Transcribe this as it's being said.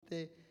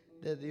gente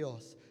de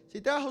Dios.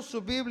 Si trajo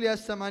su Biblia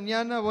esta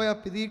mañana, voy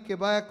a pedir que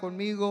vaya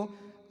conmigo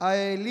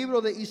al libro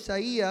de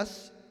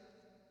Isaías.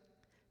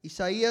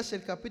 Isaías,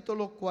 el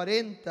capítulo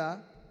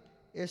 40,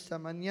 esta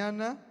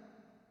mañana.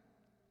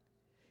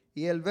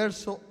 Y el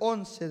verso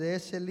 11 de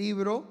ese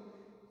libro.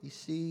 Y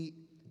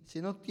si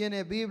no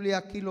tiene Biblia,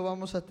 aquí lo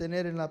vamos a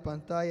tener en la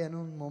pantalla en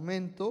un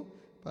momento,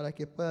 para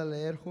que pueda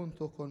leer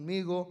junto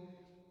conmigo.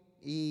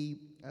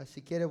 Y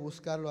si quiere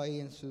buscarlo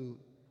ahí en su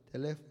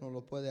teléfono,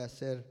 lo puede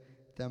hacer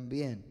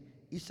también.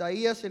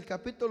 Isaías, el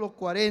capítulo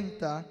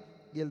 40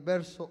 y el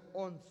verso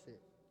 11.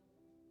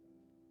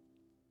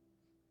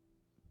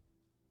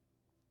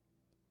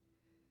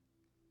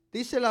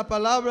 Dice la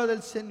palabra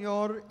del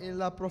Señor en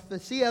la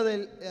profecía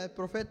del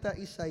profeta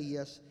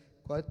Isaías,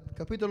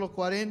 capítulo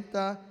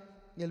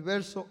 40 y el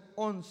verso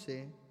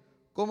 11.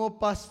 Como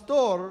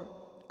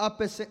pastor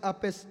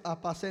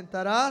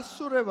apacentará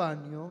su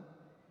rebaño,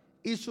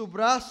 y su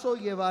brazo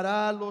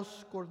llevará a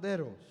los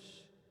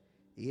corderos,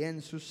 y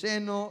en su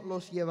seno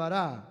los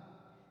llevará.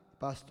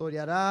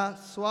 Pastoreará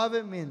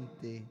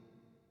suavemente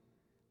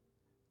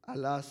a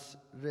las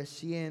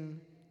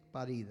recién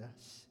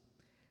paridas.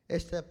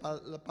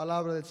 La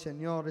palabra del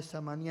Señor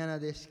esta mañana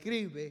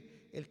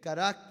describe el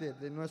carácter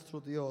de nuestro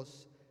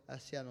Dios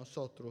hacia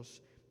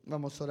nosotros.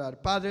 Vamos a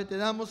orar. Padre, te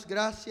damos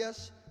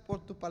gracias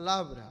por tu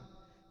palabra.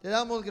 Te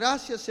damos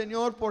gracias,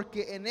 Señor,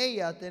 porque en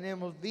ella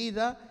tenemos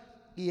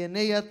vida y en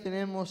ella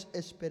tenemos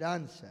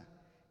esperanza.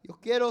 Yo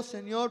quiero,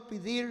 Señor,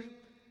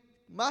 pedir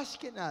más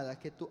que nada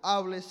que tú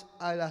hables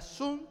al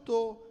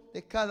asunto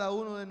de cada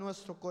uno de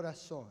nuestro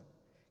corazón.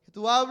 Que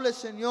tú hables,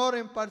 Señor,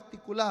 en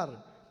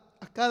particular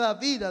a cada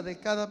vida de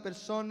cada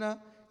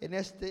persona en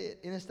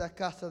esta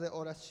casa de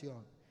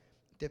oración.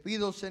 Te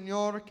pido,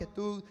 Señor, que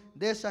tú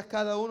des a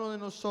cada uno de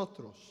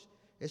nosotros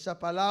esa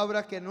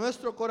palabra que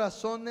nuestro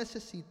corazón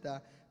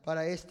necesita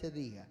para este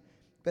día.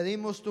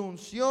 Pedimos tu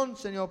unción,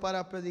 Señor,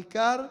 para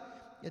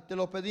predicar, y te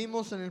lo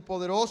pedimos en el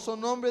poderoso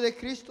nombre de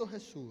Cristo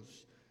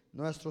Jesús,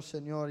 nuestro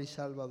Señor y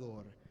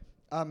Salvador.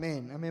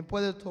 Amén. Amén.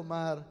 Puede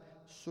tomar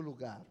su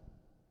lugar.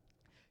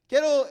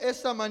 Quiero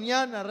esta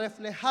mañana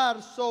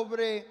reflejar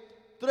sobre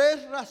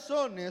 3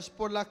 razones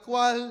por las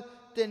cuales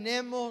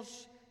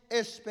tenemos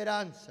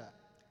esperanza.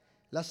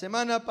 La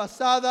semana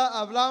pasada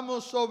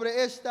hablamos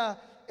sobre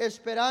esta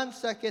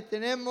esperanza que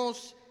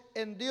tenemos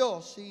en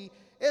Dios. Y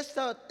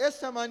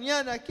esta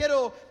mañana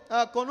quiero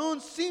con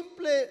un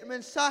simple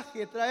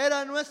mensaje traer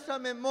a nuestra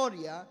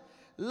memoria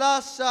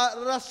las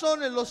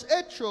razones, los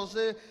hechos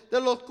de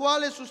los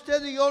cuales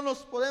usted y yo nos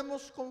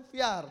podemos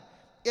confiar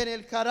en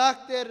el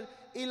carácter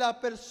y la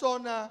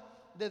persona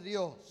de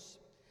Dios.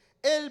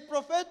 El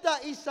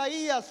profeta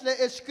Isaías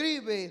le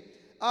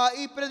escribe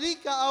y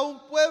predica a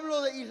un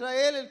pueblo de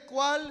Israel el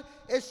cual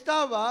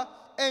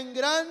estaba en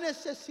gran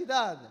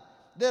necesidad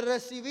de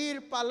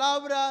recibir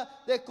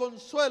palabra de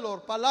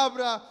consuelo,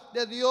 palabra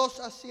de Dios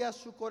hacia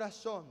su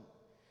corazón.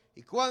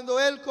 Y cuando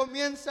él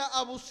comienza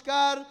a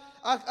buscar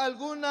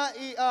alguna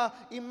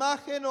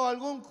imagen o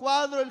algún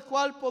cuadro el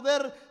cual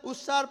poder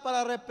usar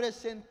para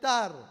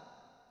representar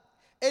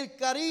el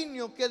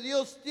cariño que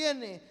Dios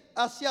tiene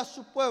hacia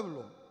su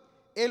pueblo,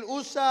 él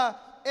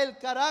usa el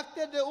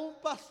carácter de un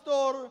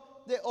pastor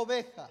de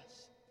ovejas.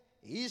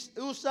 Y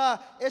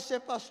usa ese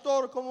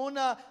pastor como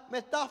una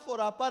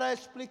metáfora para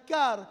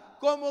explicar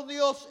cómo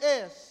Dios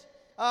es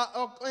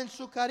en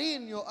su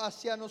cariño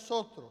hacia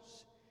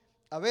nosotros.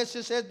 A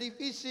veces es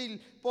difícil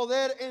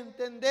poder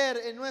entender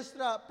en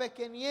nuestra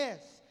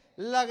pequeñez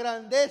la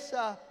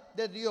grandeza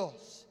de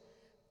Dios.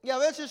 Y a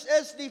veces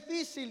es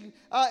difícil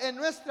en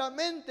nuestra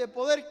mente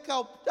poder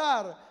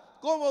captar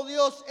cómo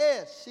Dios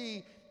es.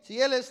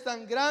 Si Él es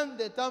tan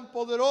grande, tan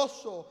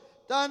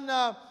poderoso, tan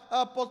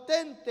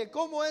potente,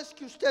 ¿cómo es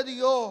que usted y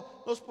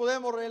yo nos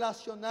podemos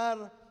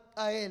relacionar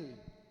a Él?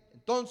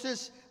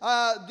 Entonces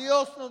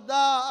Dios nos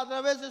da a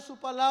través de su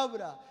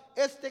palabra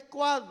este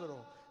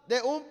cuadro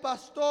de un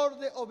pastor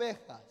de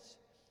ovejas,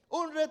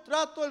 un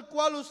retrato el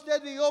cual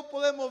usted y yo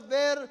podemos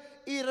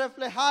ver y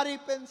reflejar y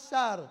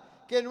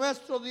pensar que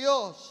nuestro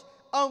Dios,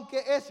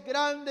 aunque es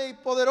grande y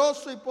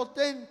poderoso y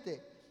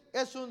potente,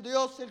 es un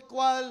Dios el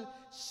cual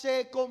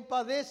se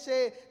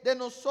compadece de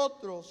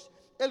nosotros,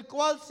 el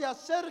cual se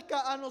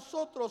acerca a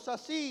nosotros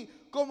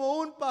así como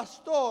un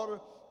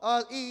pastor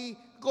y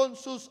con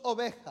sus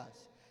ovejas.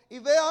 Y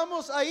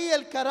veamos ahí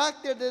el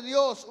carácter de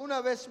Dios una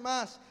vez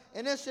más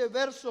en ese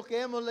verso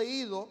que hemos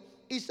leído,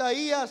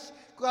 Isaías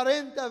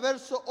 40,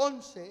 verso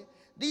 11,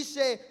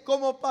 dice: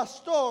 como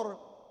pastor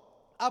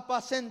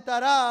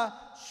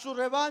apacentará su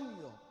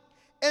rebaño,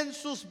 en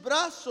sus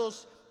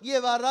brazos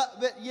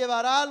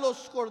llevará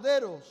los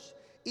corderos,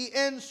 y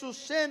en su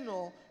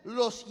seno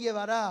los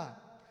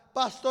llevará.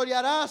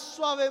 Pastoreará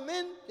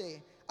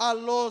suavemente a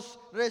las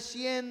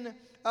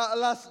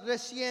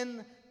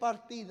recién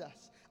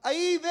partidas.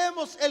 Ahí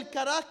vemos el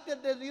carácter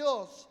de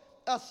Dios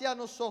hacia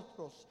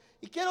nosotros.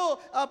 Y quiero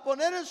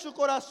poner en su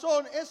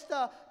corazón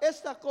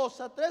esta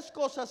cosa, 3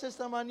 cosas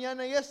esta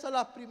mañana, y esta es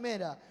la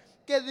primera: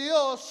 que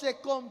Dios se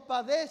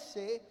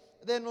compadece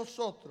de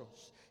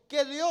nosotros.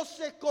 que Dios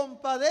se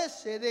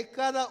compadece de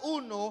cada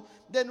uno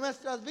de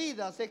nuestras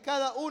vidas, de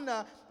cada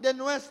una de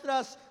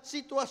nuestras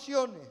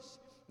situaciones.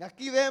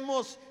 Aquí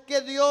vemos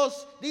que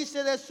Dios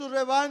dice de su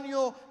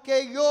rebaño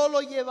que yo lo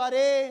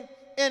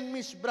llevaré en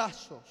mis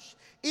brazos.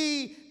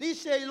 Y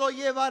dice, lo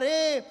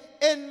llevaré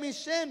en mi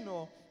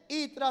seno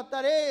y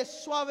trataré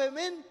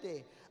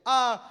suavemente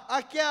a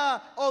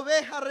aquella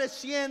oveja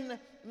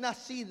recién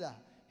nacida.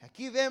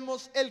 Aquí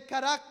vemos el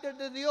carácter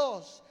de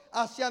Dios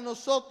hacia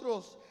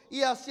nosotros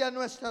y hacia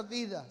nuestras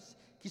vidas.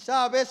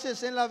 Quizá a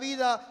veces en la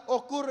vida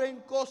ocurren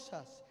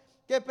cosas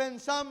que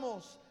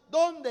pensamos,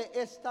 ¿dónde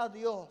está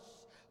Dios?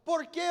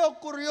 ¿Por qué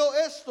ocurrió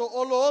esto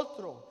o lo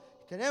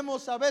otro?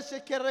 Tenemos a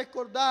veces que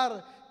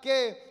recordar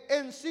que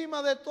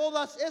encima de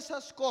todas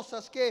esas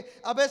cosas que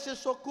a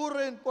veces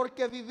ocurren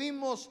porque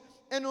vivimos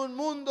en un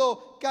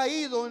mundo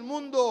caído, un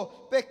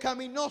mundo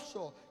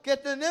pecaminoso, que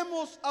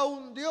tenemos a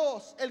un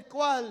Dios el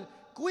cual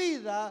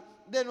cuida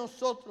de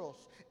nosotros,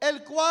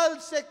 el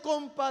cual se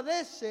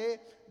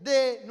compadece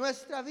de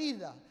nuestra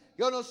vida.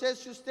 Yo no sé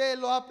si usted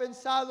lo ha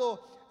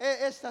pensado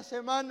esta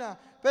semana,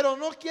 pero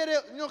no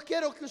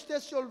quiero que usted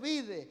se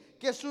olvide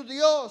que su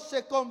Dios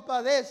se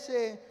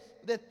compadece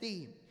de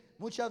ti.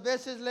 Muchas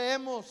veces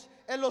leemos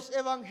en los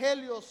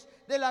evangelios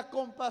de la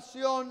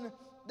compasión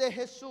de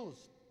Jesús.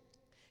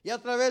 Y a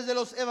través de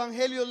los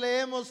evangelios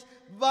leemos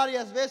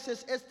varias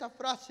veces esta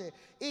frase: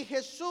 y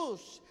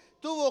Jesús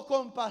tuvo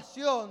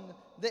compasión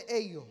de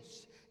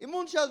ellos. Y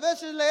muchas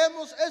veces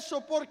leemos eso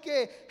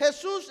porque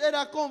Jesús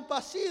era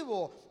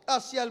compasivo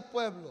hacia el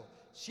pueblo.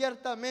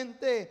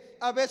 Ciertamente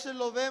a veces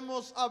lo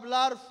vemos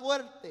hablar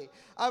fuerte,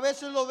 a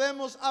veces lo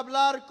vemos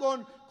hablar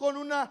con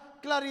una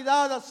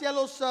claridad hacia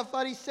los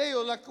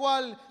fariseos, la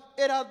cual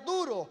era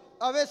duro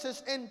a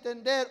veces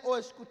entender o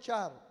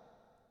escuchar.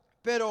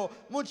 Pero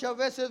muchas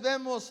veces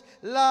vemos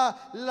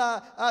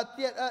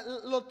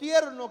lo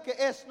tierno que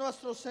es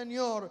nuestro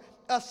Señor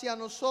hacia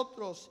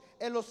nosotros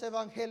en los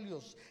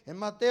evangelios. En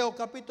Mateo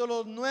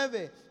capítulo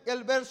 9,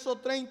 el verso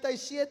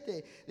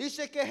 37,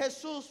 dice que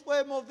Jesús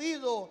fue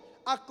movido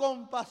a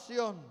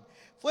compasión.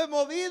 Fue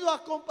movido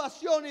a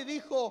compasión y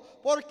dijo,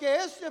 porque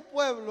este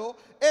pueblo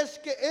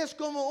es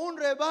como un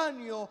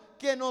rebaño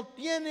que no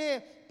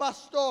tiene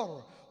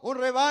pastor, un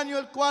rebaño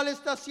el cual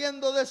está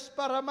siendo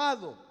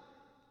desparramado.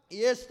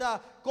 Y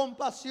esta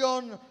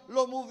compasión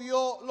lo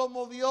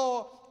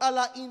movió a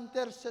la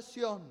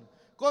intercesión.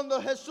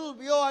 Cuando Jesús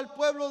vio al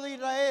pueblo de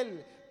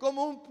Israel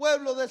como un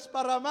pueblo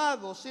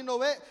desparramado, sin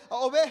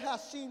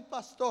ovejas sin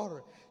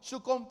pastor,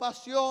 su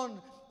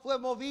compasión fue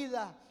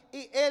movida.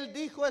 Y él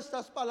dijo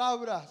estas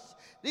palabras.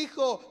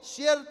 Dijo,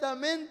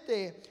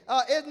 ciertamente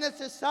es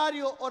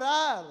necesario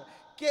orar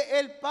que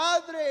el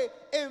Padre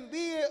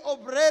envíe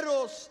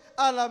obreros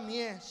a la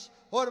mies.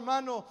 Oh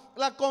hermano,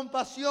 la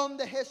compasión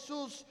de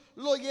Jesús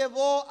lo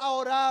llevó a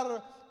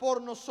orar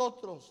por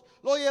nosotros.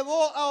 Lo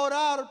llevó a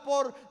orar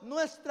por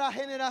nuestra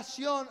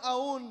generación,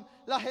 aún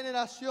la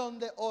generación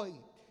de hoy.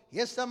 Y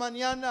esta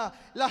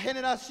mañana la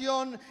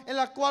generación en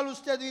la cual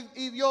usted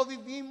y yo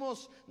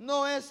vivimos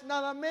no es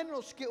nada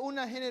menos que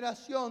una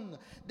generación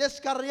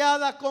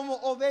descarriada como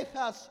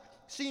ovejas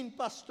sin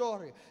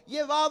pastor,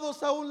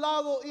 llevados a un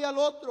lado y al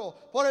otro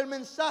por el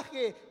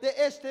mensaje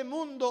de este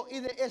mundo y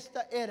de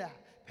esta era.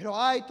 Pero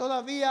hay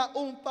todavía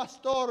un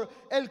pastor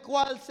el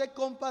cual se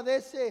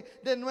compadece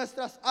de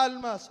nuestras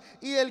almas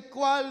y el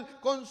cual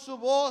con su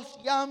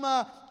voz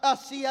llama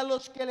así a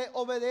los que le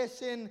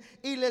obedecen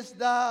y les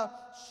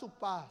da su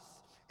paz.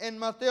 En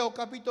Mateo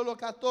capítulo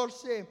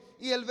 14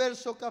 y el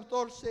verso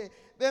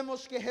 14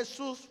 vemos que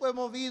Jesús fue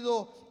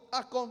movido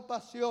a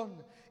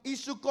compasión y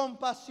su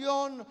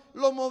compasión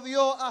lo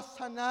movió a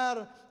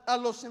sanar a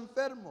los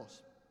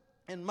enfermos.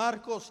 En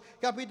Marcos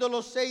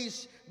capítulo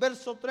 6,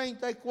 verso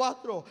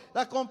 34,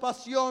 la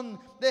compasión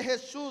de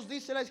Jesús,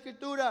 dice la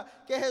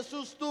escritura, que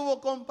Jesús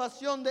tuvo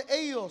compasión de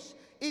ellos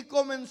y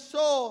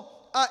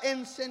comenzó a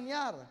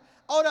enseñar.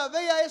 Ahora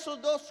vea esos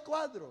dos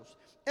cuadros.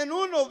 En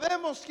uno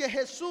vemos que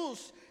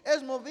Jesús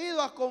es movido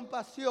a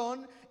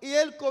compasión y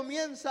Él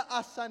comienza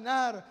a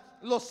sanar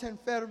los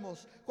enfermos.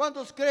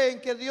 ¿Cuántos creen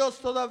que Dios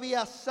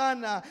todavía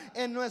sana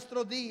en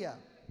nuestro día?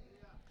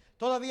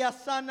 Todavía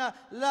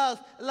sana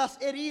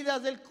las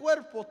heridas del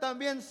cuerpo,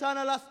 también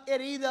sana las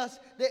heridas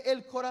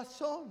del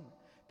corazón.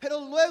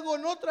 Pero luego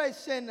en otra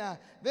escena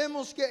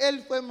vemos que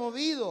Él fue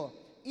movido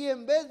y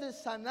en vez de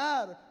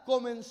sanar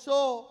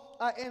comenzó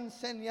a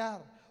enseñar.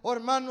 Oh,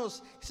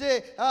 hermanos,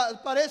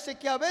 parece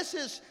que a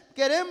veces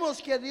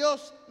queremos que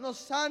Dios nos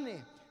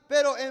sane,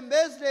 pero en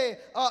vez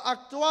de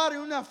actuar en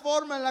una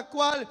forma en la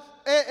cual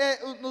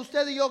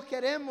usted y yo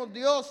queremos,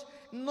 Dios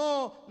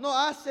no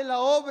hace la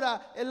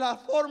obra en la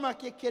forma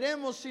que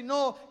queremos,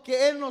 sino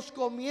que Él nos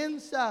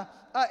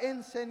comienza a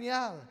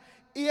enseñar.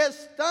 Y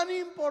es tan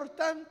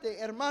importante,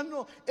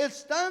 hermano,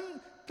 es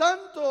tan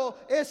Tanto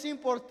es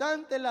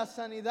importante la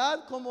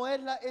sanidad como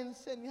es la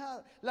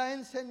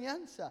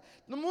enseñanza.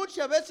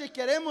 Muchas veces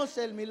queremos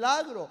el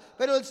milagro,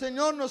 pero el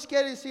Señor nos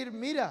quiere decir,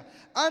 mira,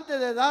 antes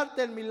de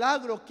darte el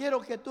milagro, quiero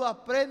que tú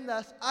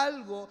aprendas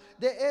algo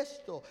de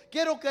esto.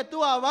 Quiero que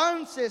tú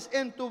avances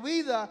en tu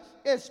vida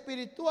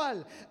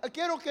espiritual.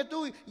 Quiero que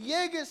tú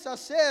llegues a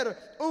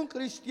ser un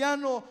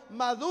cristiano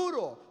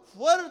maduro,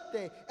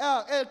 fuerte,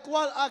 el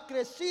cual ha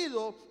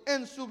crecido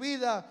en su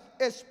vida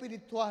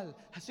espiritual.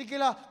 Así que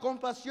la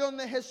compasión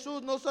de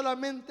Jesús no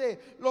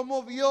solamente lo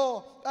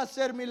movió a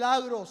hacer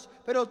milagros,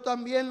 pero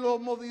también lo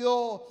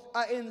movió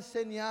a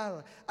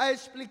enseñar, a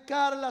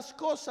explicar las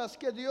cosas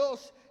que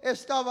Dios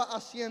estaba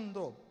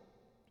haciendo.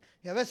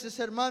 Y a veces,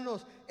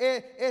 hermanos,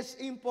 es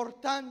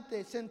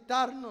importante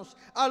sentarnos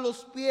a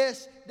los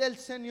pies del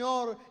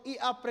Señor y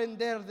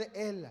aprender de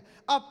Él,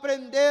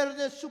 aprender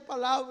de su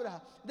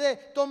palabra, de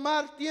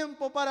tomar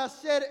tiempo para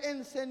ser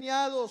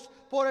enseñados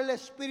por el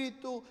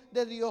Espíritu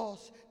de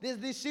Dios. De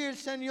decir,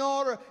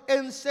 Señor,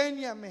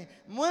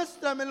 enséñame,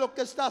 muéstrame lo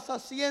que estás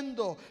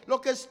haciendo, lo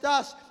que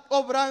estás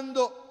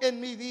obrando en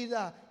mi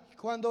vida.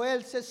 Cuando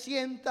Él se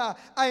sienta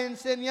a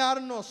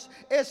enseñarnos,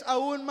 es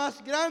aún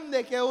más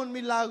grande que un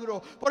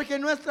milagro, porque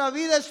nuestra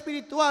vida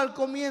espiritual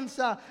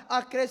comienza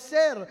a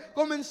crecer.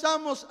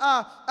 Comenzamos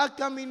a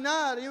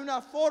caminar en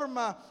una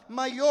forma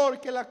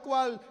mayor que la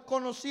cual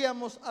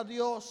conocíamos a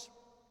Dios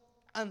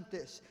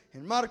antes.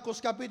 En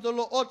Marcos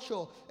capítulo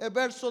 8, el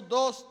verso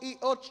 2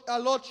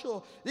 al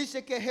 8,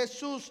 dice que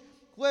Jesús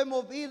fue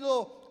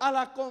movido a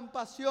la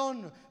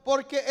compasión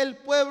porque el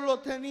pueblo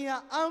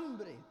tenía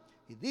hambre.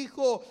 Y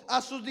dijo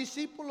a sus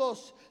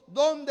discípulos,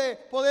 ¿dónde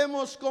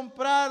podemos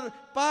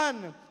comprar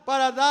pan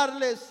para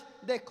darles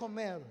de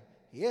comer?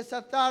 Y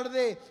esa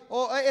tarde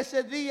o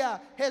ese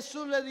día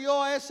Jesús le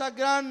dio a esa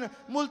gran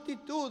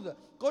multitud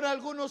con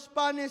algunos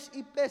panes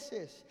y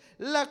peces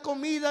la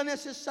comida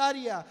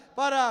necesaria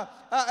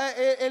para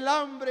el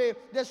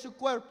hambre de su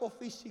cuerpo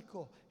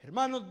físico.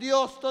 Hermanos,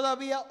 Dios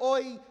todavía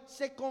hoy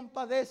se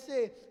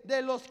compadece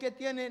de los que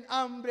tienen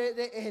hambre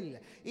de Él.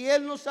 Y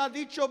Él nos ha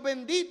dicho,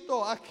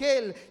 bendito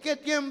aquel que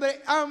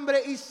tiene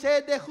hambre y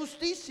sed de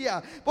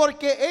justicia,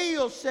 porque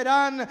ellos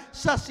serán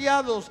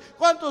saciados.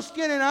 ¿Cuántos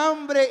tienen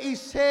hambre y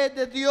sed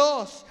de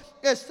Dios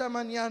esta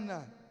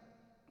mañana?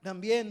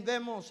 También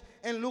vemos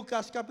en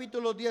Lucas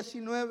capítulo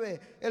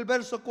 19, el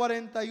verso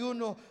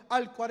 41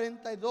 al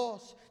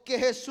 42, que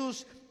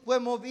Jesús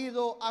fue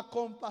movido a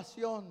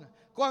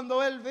compasión.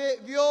 Cuando Él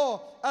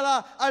vio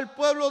al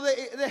pueblo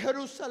de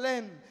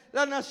Jerusalén,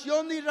 la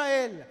nación de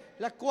Israel,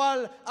 la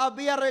cual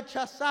había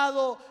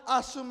rechazado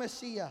a su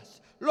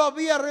Mesías, lo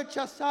había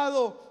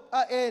rechazado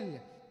a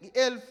Él. Y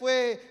Él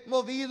fue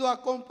movido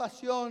a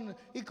compasión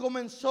y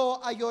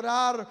comenzó a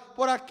llorar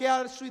por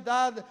aquella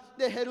ciudad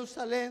de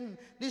Jerusalén,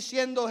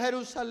 diciendo,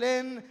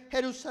 Jerusalén,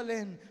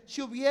 Jerusalén,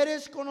 si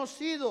hubieres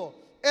conocido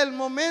el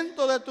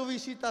momento de tu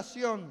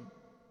visitación,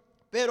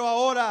 pero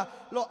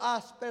ahora lo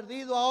has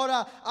perdido,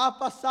 ahora ha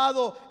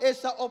pasado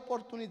esa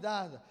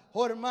oportunidad.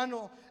 Oh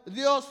hermano,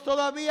 Dios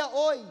todavía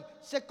hoy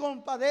se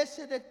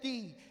compadece de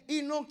ti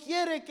y no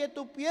quiere que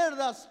tú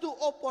pierdas tu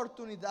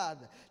oportunidad.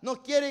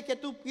 No quiere que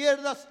tú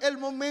pierdas el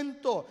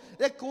momento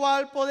de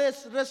cual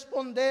puedes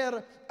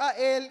responder a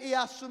Él y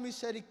a su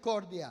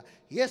misericordia.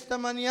 Y esta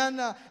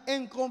mañana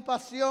en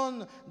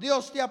compasión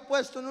Dios te ha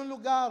puesto en un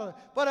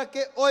lugar para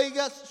que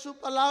oigas su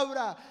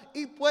palabra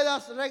y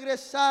puedas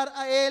regresar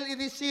a Él y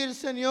decir,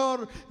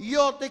 Señor,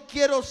 yo te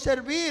quiero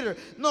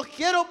servir, no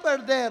quiero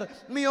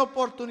perder mi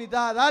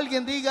oportunidad.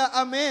 Alguien diga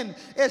amén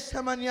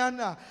esta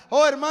mañana.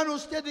 Oh hermano,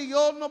 usted y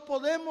yo no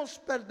podemos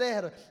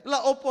perder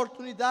la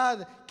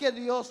oportunidad que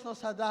Dios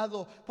nos ha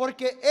dado,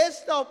 porque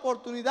esta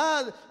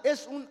oportunidad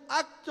es un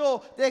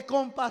acto de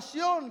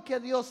compasión que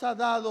Dios ha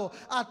dado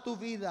a tu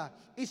vida.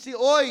 Y si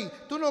hoy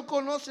tú no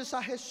conoces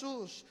a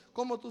Jesús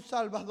como tu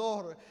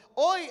Salvador,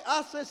 hoy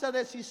haz esa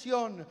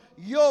decisión.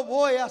 Yo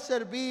voy a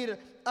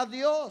servir a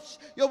Dios,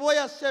 yo voy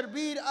a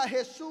servir a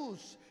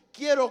Jesús,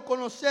 quiero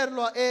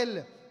conocerlo a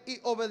Él y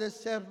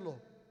obedecerlo.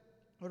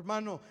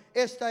 Hermano,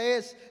 esta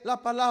es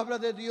la palabra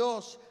de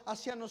Dios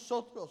hacia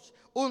nosotros,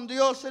 un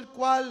Dios el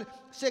cual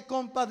se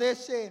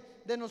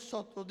compadece de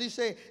nosotros.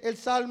 Dice el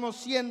Salmo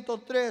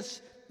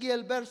 103 y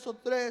el verso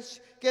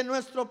 3, que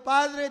nuestro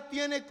Padre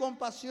tiene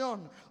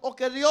compasión, o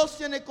que Dios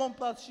tiene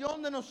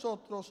compasión de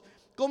nosotros,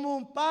 como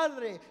un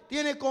padre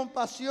tiene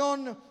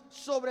compasión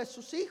sobre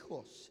sus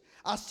hijos.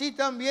 Así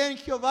también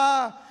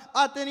Jehová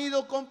ha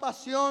tenido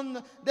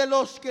compasión de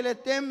los que le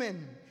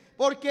temen,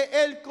 porque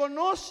Él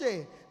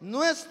conoce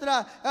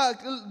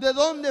de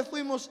dónde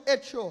fuimos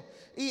hechos,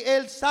 y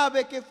Él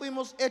sabe que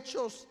fuimos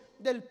hechos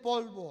del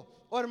polvo.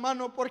 Oh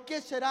hermano, ¿por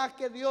qué será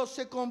que Dios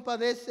se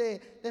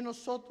compadece de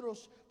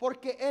nosotros?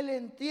 Porque Él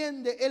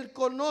entiende, Él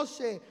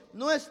conoce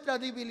nuestra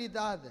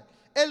debilidad,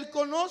 Él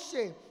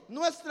conoce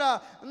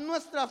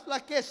nuestra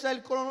flaqueza,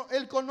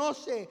 Él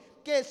conoce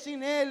que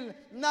sin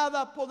Él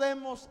nada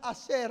podemos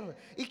hacer.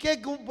 Y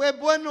qué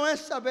bueno es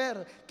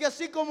saber que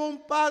así como un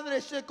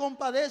padre se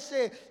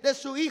compadece de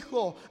su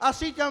hijo,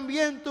 así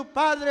también tu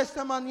Padre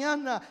esta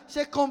mañana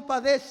se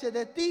compadece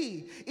de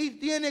ti y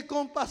tiene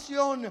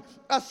compasión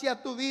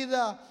hacia tu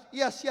vida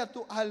y hacia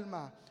tu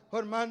alma.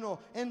 Hermano,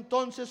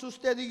 entonces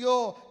usted y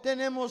yo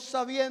tenemos,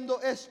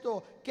 sabiendo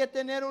esto, que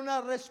tener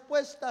una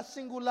respuesta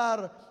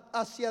singular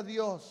hacia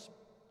Dios.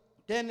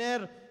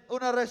 Tener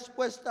una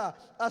respuesta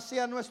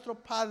hacia nuestro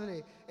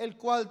Padre, el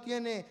cual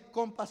tiene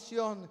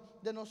compasión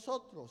de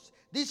nosotros.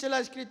 Dice la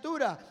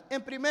Escritura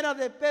en Primera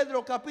de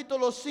Pedro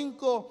capítulo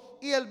 5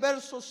 y el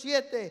verso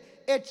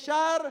 7: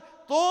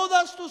 echar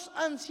todas tus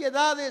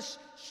ansiedades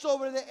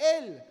sobre de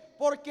Él,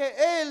 porque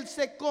Él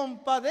se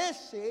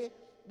compadece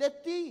de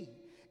ti.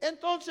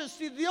 Entonces,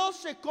 si Dios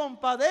se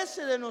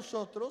compadece de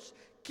nosotros,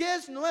 ¿qué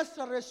es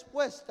nuestra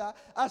respuesta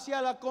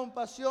hacia la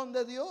compasión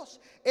de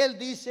Dios? Él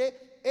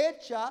dice: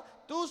 echa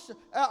tus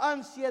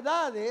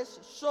ansiedades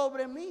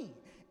sobre mí.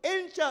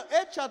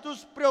 Echa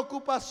tus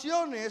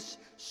preocupaciones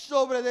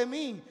sobre de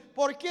mí.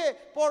 ¿Por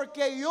qué?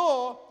 Porque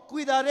yo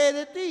cuidaré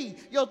de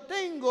ti. Yo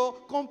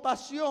tengo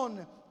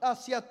compasión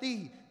hacia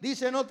ti.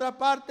 Dice en otra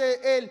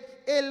parte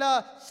el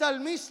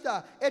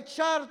salmista: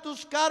 echar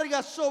tus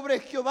cargas sobre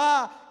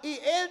Jehová y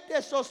Él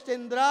te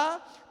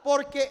sostendrá,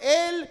 porque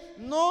Él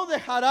no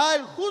dejará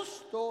el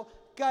justo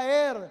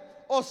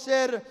caer o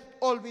ser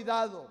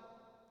olvidado.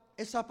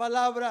 Esa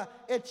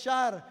palabra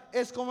echar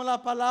es como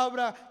la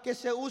palabra que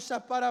se usa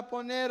para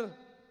poner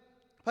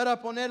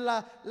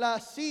la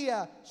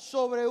silla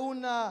sobre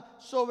un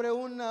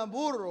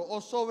burro o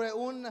sobre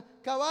un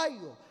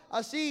caballo.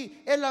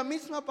 Así es la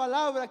misma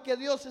palabra que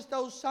Dios está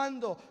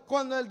usando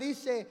cuando Él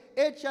dice: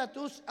 echa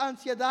tus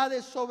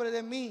ansiedades sobre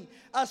de mí.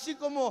 Así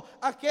como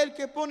aquel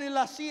que pone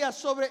la silla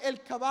sobre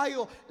el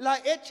caballo, la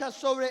echa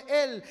sobre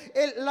él.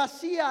 La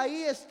silla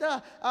ahí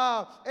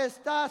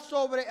está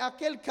sobre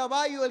aquel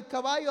caballo. El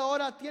caballo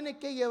ahora tiene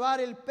que llevar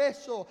el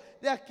peso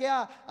de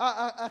aquella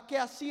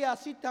silla.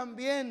 Así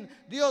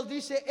también Dios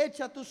dice: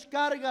 echa tus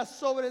cargas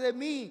sobre de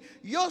mí.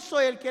 Yo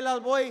soy el que las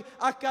voy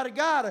a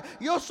cargar.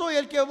 Yo soy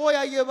el que voy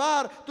a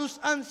llevar tus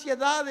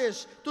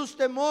ansiedades, tus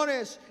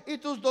temores y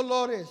tus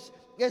dolores.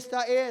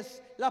 Esta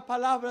es la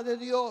palabra de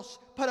Dios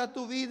para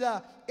tu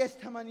vida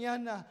esta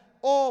mañana.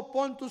 Oh,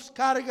 pon tus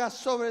cargas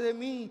sobre de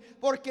mí,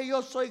 porque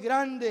yo soy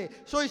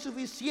grande, soy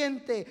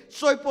suficiente,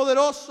 soy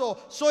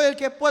poderoso, soy el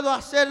que puedo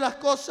hacer las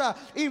cosas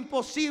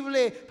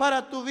imposibles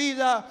para tu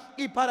vida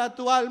y para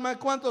tu alma.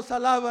 ¿Cuántos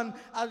alaban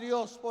a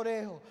Dios por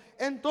ello?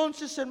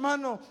 Entonces,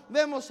 hermano,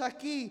 vemos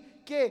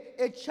aquí que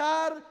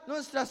echar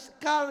nuestras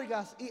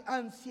cargas y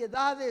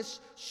ansiedades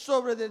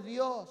sobre de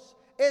Dios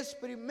es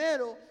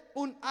primero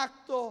un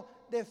acto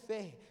de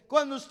fe.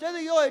 Cuando usted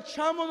y yo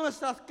echamos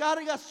nuestras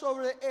cargas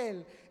sobre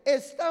Él,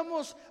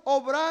 estamos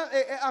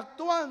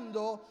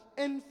actuando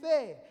en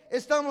fe.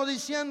 Estamos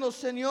diciendo: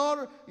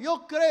 Señor,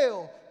 yo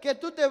creo que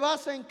tú te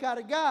vas a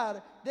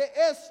encargar de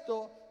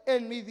esto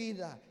en mi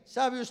vida.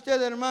 ¿Sabe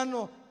usted,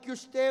 hermano, que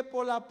usted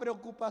por la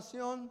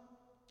preocupación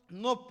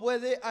no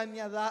puede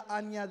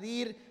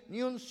añadir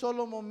ni un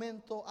solo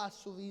momento a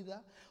su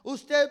vida?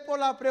 Usted por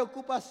la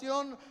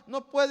preocupación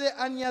no puede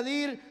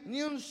añadir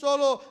ni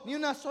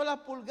una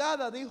sola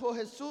pulgada, dijo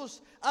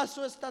Jesús, a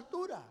su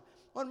estatura.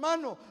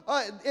 Hermano,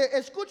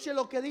 escuche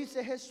lo que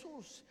dice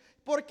Jesús.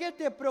 ¿Por qué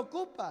te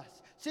preocupas?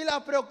 Si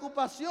la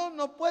preocupación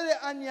no puede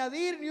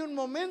añadir ni un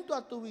momento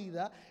a tu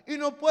vida y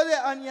no puede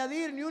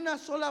añadir ni una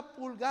sola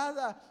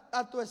pulgada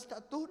a tu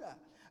estatura.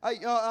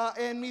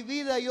 En mi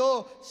vida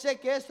yo sé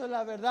que esto es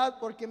la verdad,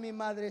 porque mi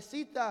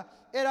madrecita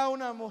era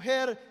una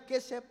mujer que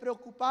se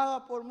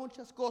preocupaba por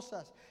muchas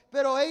cosas,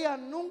 pero ella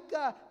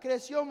nunca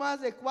creció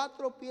más de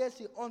 4 pies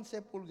y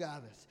 11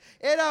 pulgadas.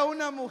 Era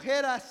una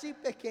mujer así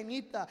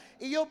pequeñita.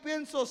 Y yo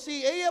pienso,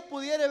 si ella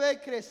pudiera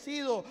haber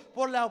crecido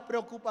por la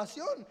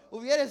preocupación,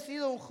 hubiera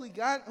sido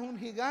un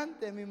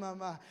gigante mi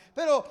mamá.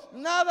 Pero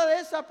nada de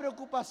esa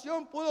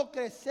preocupación pudo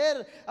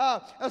crecer,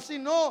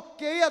 sino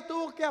que ella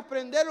tuvo que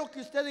aprender lo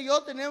que usted y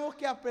yo tenemos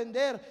que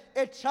aprender: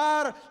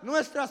 echar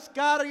nuestras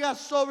cargas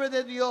sobre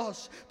de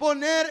Dios,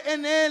 poner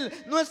en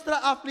Él nuestra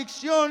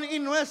aflicción y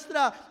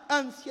nuestra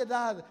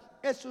ansiedad.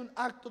 Es un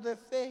acto de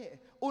fe,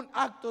 un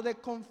acto de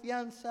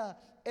confianza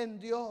en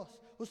Dios.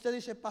 Usted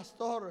dice: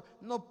 pastor,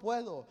 no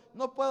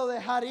puedo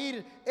dejar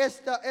ir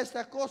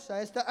esta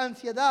cosa, esta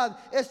ansiedad,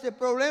 este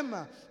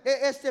problema,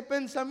 este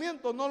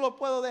pensamiento, no lo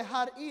puedo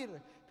dejar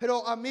ir.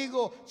 Pero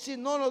amigo, si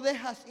no lo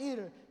dejas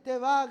ir, te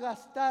va a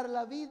gastar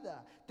la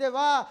vida, te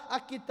va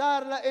a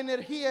quitar la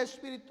energía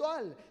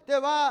espiritual, te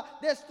va a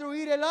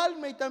destruir el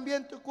alma y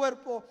también tu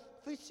cuerpo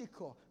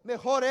físico.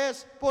 Mejor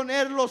es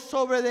ponerlo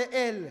sobre de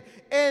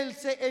Él. Él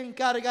se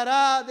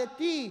encargará de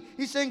ti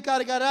y se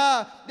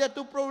encargará de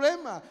tu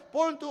problema.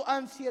 Pon tu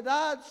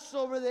ansiedad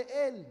sobre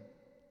de Él.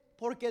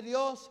 Porque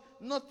Dios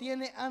no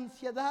tiene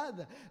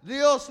ansiedad,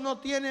 Dios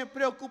no tiene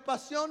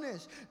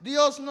preocupaciones,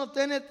 Dios no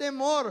tiene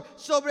temor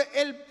sobre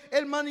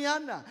el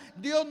mañana.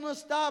 Dios no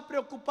está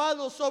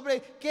preocupado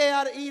sobre qué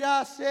irá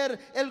a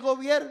hacer el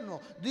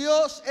gobierno.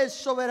 Dios es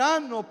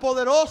soberano,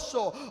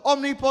 poderoso,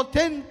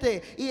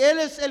 omnipotente, y Él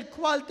es el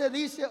cual te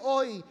dice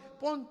hoy: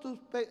 pon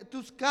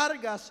tus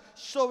cargas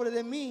sobre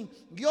de mí,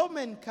 yo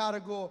me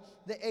encargo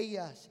de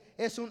ellas.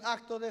 Es un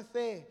acto de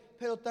fe,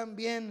 pero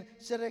también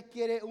se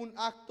requiere un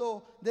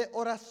acto de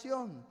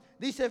oración.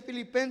 Dice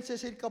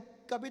Filipenses el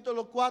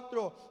capítulo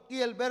 4 y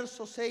el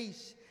verso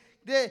 6,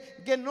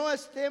 de que no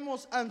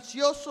estemos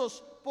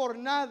ansiosos por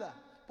nada.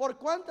 ¿Por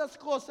cuántas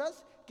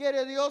cosas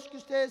quiere Dios que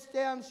usted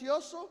esté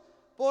ansioso?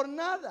 Por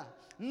nada.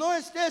 No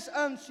estés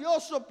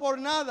ansioso por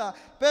nada,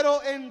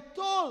 pero en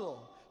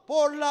todo,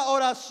 por la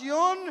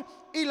oración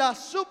y la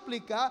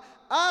súplica,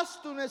 haz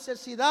tu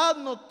necesidad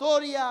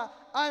notoria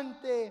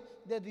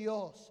ante de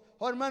Dios.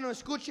 Oh, hermano,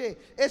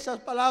 escuche esas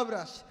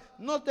palabras.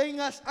 No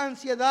tengas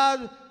ansiedad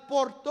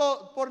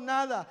por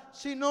nada,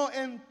 sino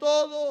en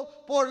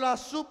todo por la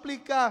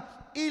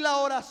súplica y la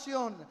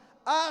oración.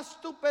 Haz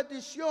tu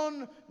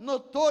petición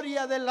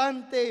notoria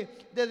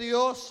delante de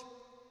Dios.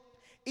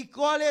 ¿Y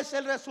cuál es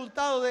el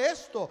resultado de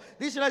esto?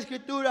 Dice la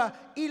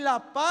Escritura: y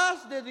la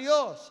paz de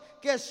Dios,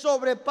 que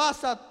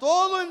sobrepasa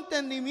todo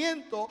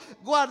entendimiento,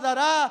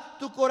 guardará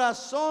tu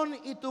corazón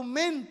y tu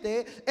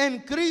mente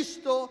en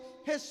Cristo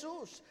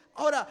Jesús.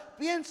 Ahora,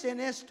 piense en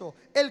esto: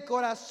 el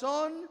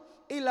corazón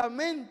y la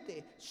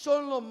mente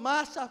son lo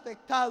más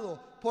afectados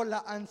por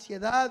la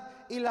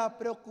ansiedad y la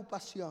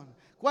preocupación.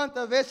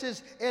 ¿Cuántas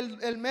veces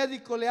el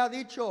médico le ha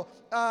dicho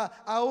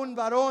a un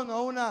varón o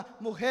a una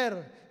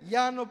mujer: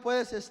 ya no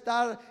puedes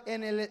estar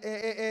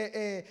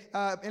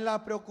en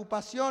la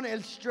preocupación,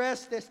 el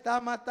estrés te está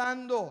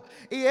matando?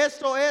 Y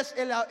eso es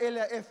el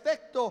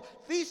efecto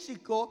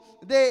físico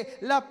de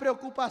la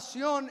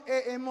preocupación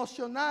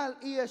emocional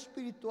y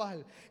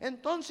espiritual.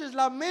 Entonces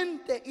la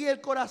mente y el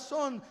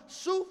corazón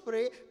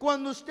sufre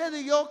cuando usted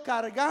y yo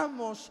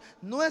cargamos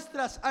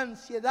nuestras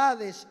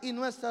ansiedades y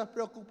nuestras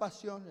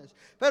preocupaciones.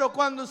 Pero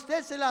cuando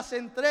usted se las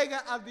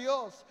entrega a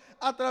Dios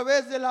a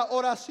través de la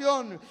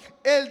oración,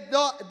 Él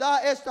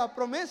da esta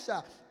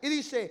promesa y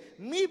dice: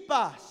 mi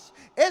paz,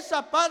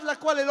 esa paz la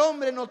cual el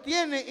hombre no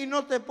tiene y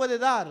no te puede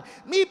dar,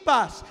 mi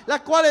paz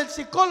la cual el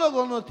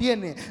psicólogo no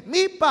tiene,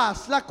 mi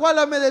paz la cual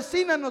la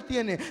medicina no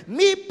tiene,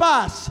 mi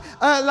paz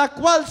la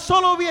cual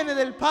solo viene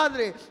del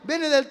Padre,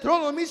 viene del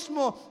trono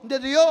mismo de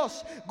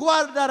Dios,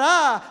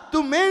 guardará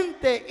tu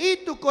mente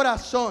y tu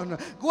corazón,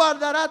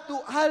 guardará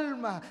tu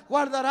alma,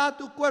 guardará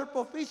tu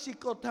cuerpo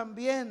físico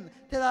también.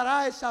 Te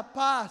dará esa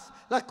paz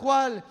la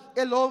cual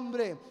el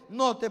hombre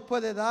no te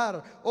puede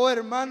dar. Oh,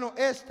 hermano,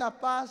 esta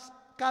paz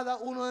cada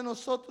uno de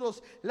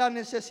nosotros la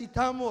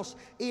necesitamos,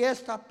 y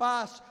esta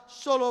paz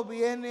solo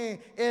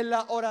viene en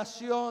la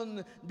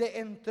oración de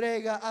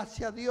entrega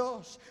hacia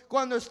Dios.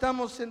 Cuando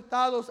estamos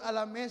sentados a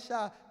la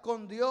mesa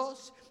con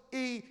Dios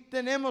y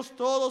tenemos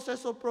todos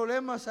esos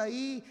problemas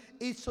ahí,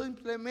 y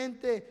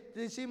simplemente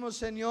decimos: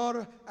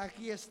 Señor,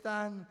 aquí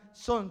están,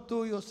 son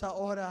tuyos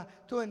ahora,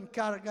 tú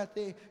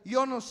encárgate.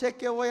 Yo no sé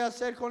qué voy a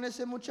hacer con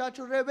ese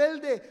muchacho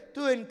rebelde,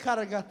 tú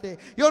encárgate.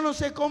 Yo no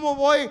sé cómo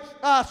voy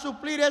a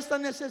suplir esta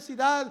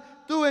necesidad,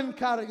 tú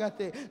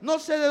encárgate. No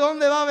sé de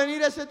dónde va a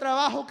venir ese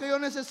trabajo que yo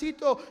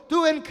necesito,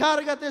 tú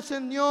encárgate,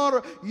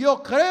 Señor.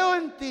 Yo creo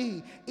en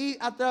ti. Y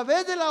a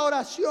través de la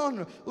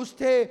oración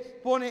usted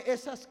pone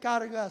esas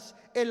cargas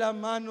en la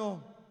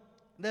mano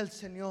del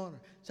Señor.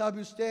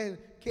 ¿Sabe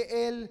usted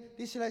que Él,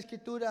 dice la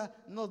Escritura,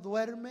 no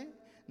duerme,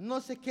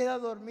 no se queda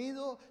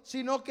dormido,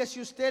 sino que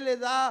si usted le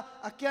da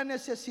aquella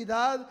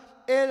necesidad,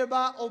 Él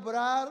va a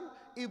obrar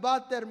y va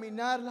a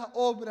terminar la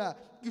obra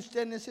que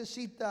usted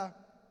necesita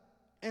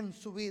en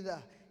su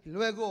vida? Y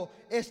luego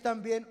es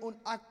también un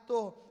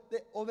acto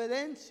de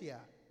obediencia,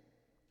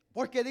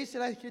 porque dice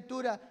la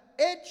Escritura: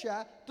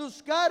 echa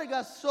tus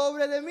cargas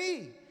sobre de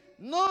mí.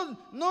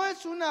 No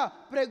es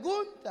una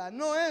pregunta,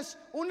 no es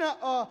una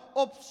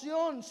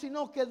opción,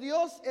 sino que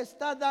Dios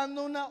está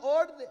dando una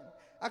orden.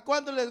 ¿A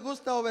cuánto les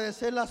gusta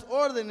obedecer las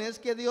órdenes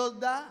que Dios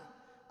da?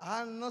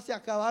 No se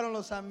acabaron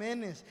los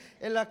amenes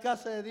en la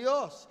casa de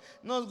Dios.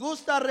 Nos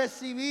gusta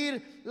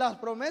recibir las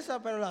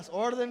promesas, pero las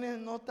órdenes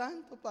no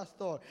tanto,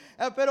 pastor.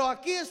 Pero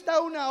aquí está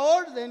una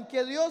orden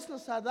que Dios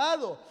nos ha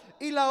dado,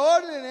 y la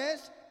orden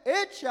es: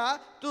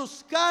 echa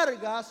tus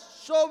cargas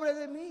sobre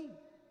de mí.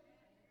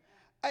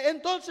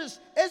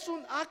 Entonces es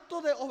un acto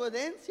de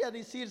obediencia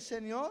decir: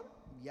 Señor,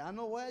 ya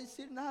no voy a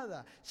decir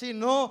nada,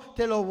 sino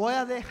te lo voy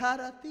a dejar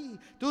a ti.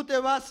 Tú te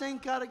vas a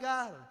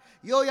encargar.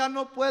 Yo ya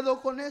no puedo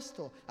con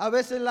esto. A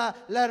veces la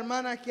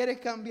hermana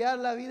quiere cambiar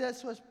la vida de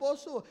su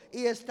esposo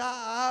y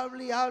está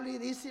hable y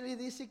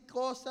dice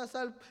cosas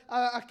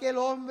a aquel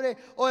hombre,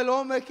 o el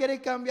hombre quiere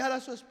cambiar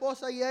a su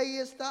esposa y ahí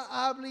está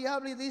hable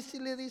y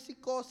dice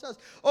cosas.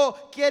 O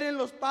quieren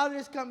los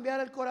padres cambiar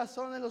el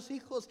corazón de los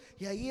hijos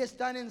y ahí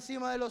están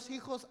encima de los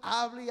hijos,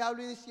 hable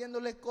y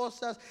diciéndole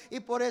cosas, y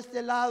por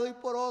este lado y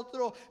por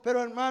otro. otro.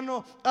 Pero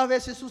hermano, a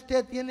veces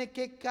usted tiene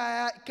que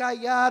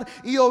callar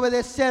y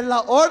obedecer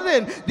la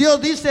orden. Dios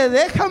dice,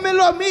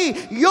 déjamelo a mí,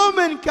 yo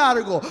me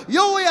encargo.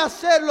 Yo voy a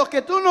hacer lo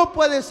que tú no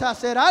puedes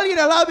hacer. Alguien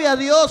alabe a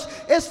Dios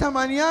esta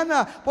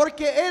mañana,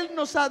 porque Él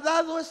nos ha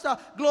dado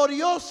esta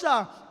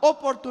gloriosa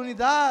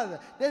oportunidad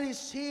de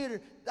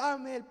decir,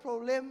 dame el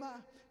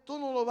problema. Tú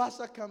no lo vas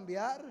a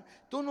cambiar.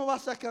 Tú no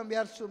vas a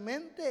cambiar su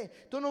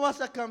mente. Tú no vas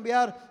a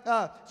cambiar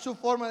su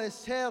forma de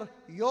ser.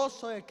 Yo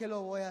soy el que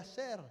lo voy a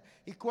hacer.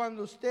 Y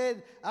cuando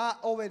usted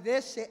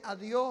obedece a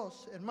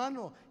Dios,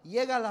 hermano,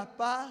 llega la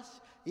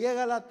paz,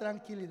 llega la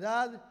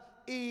tranquilidad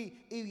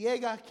y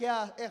llega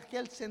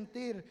aquel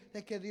sentir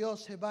de que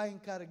Dios se va a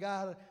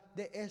encargar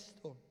de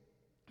esto.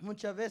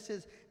 Muchas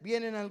veces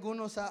vienen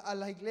algunos a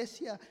la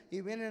iglesia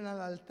y vienen al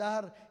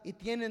altar y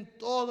tienen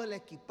todo el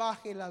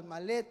equipaje, las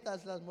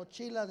maletas, las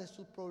mochilas de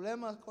sus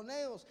problemas con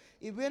ellos.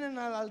 Y vienen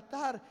al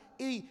altar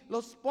y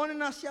los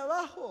ponen hacia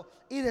abajo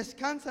y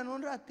descansan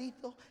un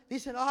ratito.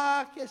 Dicen,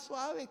 qué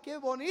suave, qué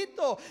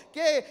bonito,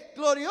 qué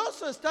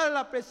glorioso estar en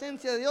la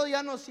presencia de Dios.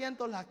 Ya no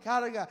siento la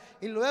carga.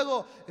 Y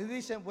luego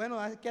dicen, bueno,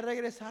 hay que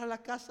regresar a la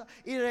casa.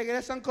 Y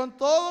regresan con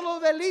todos los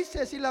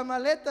belices y las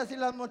maletas y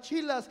las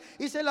mochilas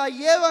y se la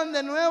llevan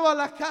de nuevo a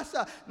la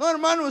casa. No,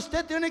 hermano,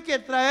 usted tiene que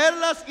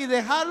traerlas y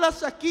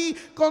dejarlas aquí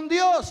con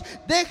Dios.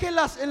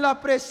 Déjelas en la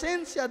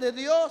presencia de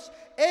Dios.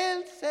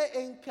 Él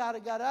se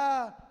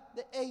encargará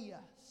de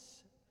ellas.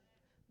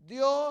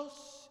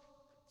 Dios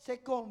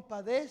se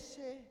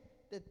compadece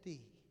de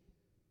ti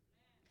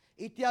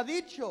y te ha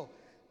dicho,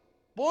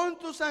 pon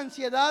tus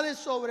ansiedades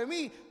sobre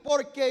mí,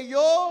 porque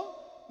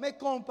yo me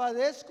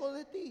compadezco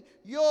de ti.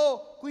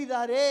 Yo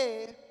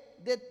cuidaré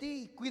de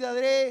ti,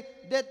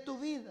 cuidaré de tu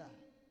vida.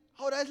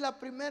 Ahora es la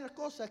primera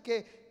cosa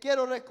que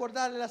quiero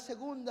recordarle. La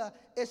segunda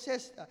es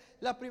esta.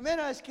 La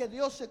primera es que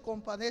Dios se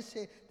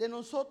compadece de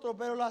nosotros,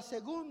 pero la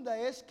segunda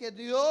es que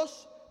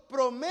Dios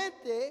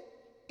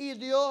promete y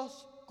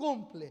Dios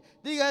cumple.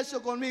 Diga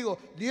eso conmigo.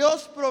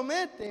 Dios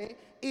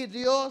promete y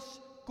Dios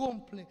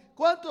cumple.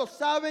 ¿Cuántos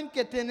saben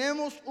que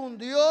tenemos un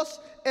Dios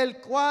el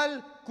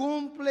cual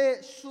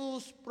cumple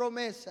sus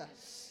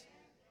promesas?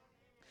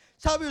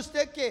 ¿Sabe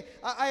usted que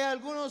hay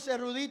algunos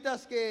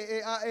eruditas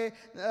que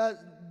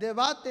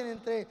debaten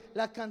entre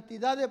la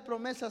cantidad de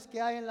promesas que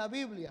hay en la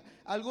Biblia?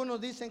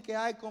 Algunos dicen que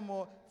hay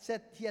como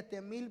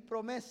 7,000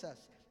 promesas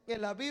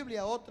en la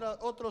Biblia,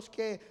 otros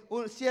que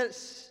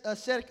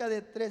cerca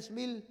de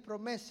 3,000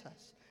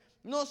 promesas.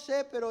 No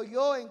sé, pero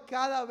yo en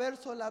cada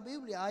verso de la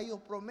Biblia hay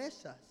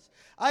promesas.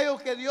 Hay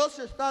que Dios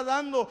está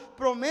dando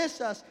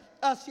promesas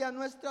hacia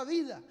nuestra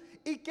vida.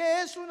 ¿Y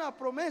qué es una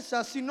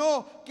promesa?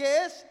 Sino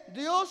que es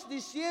Dios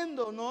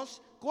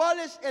diciéndonos cuál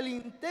es el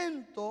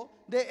intento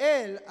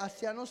de Él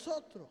hacia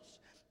nosotros.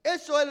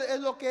 Eso es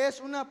lo que es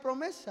una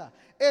promesa.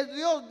 Es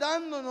Dios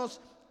dándonos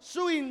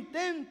su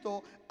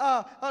intento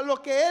a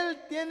lo que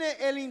Él tiene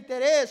el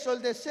interés o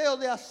el deseo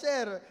de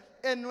hacer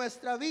en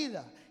nuestra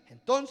vida.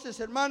 Entonces,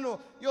 hermano,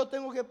 yo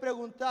tengo que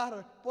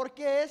preguntar, ¿por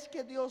qué es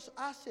que Dios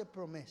hace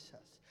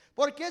promesas?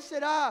 ¿Por qué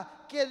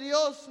será que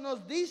Dios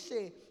nos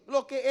dice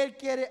lo que Él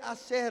quiere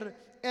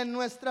hacer en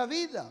nuestra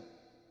vida?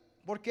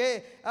 ¿Por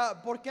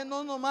qué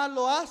no nomás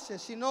lo hace?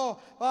 Sino,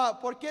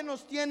 ¿por qué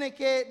nos tiene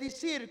que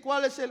decir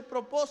cuál es el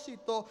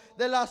propósito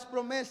de las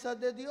promesas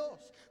de Dios?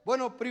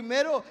 Bueno,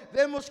 primero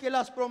vemos que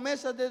las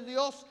promesas de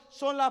Dios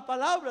son la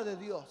palabra de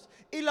Dios.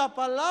 Y la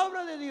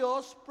palabra de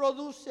Dios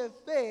produce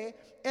fe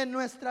en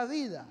nuestra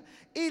vida.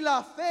 Y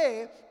la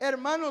fe,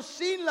 hermanos,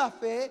 sin la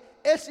fe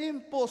es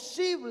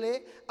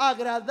imposible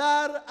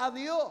agradar a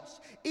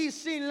Dios. Y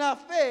sin la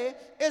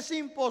fe es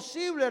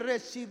imposible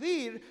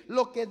recibir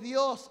lo que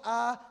Dios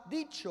ha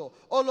dicho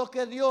o lo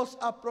que Dios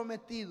ha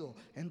prometido.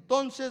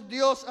 Entonces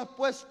Dios ha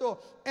puesto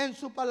en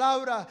su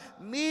palabra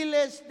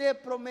miles de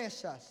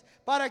promesas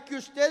para que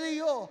usted y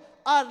yo,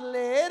 al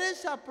leer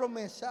esa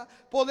promesa,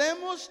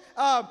 podemos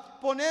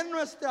poner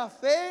nuestra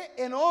fe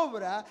en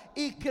obra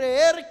y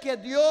creer que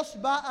Dios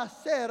va a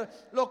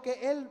hacer lo que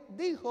Él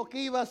dijo que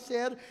iba a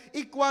hacer.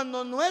 Y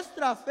cuando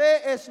nuestra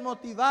fe es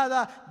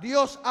motivada,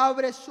 Dios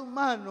abre su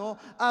mano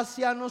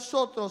hacia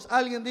nosotros.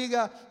 Alguien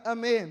diga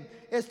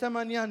amén esta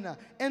mañana.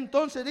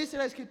 Entonces dice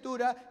la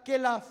Escritura que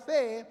la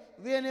fe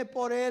viene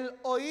por el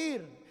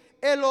oír.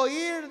 ¿El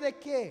oír de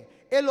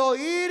qué? El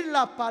oír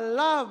la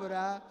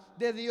palabra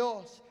de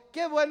Dios.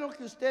 Qué bueno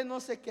que usted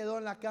no se quedó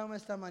en la cama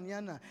esta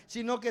mañana,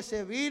 sino que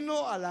se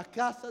vino a la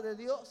casa de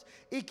Dios.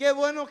 Y qué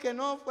bueno que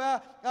no fue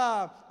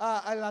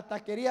a la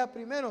taquería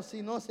primero,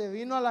 sino se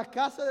vino a la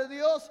casa de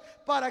Dios.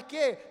 ¿Para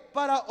qué?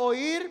 Para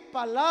oír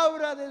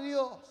palabra de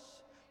Dios.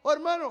 Oh,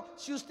 hermano,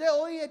 si usted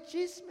oye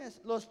chismes,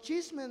 los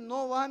chismes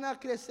no van a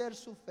crecer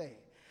su fe.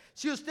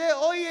 Si usted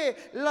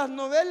oye las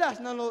novelas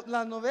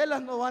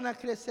no van a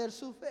crecer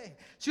su fe.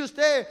 Si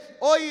usted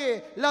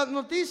oye las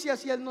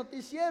noticias y el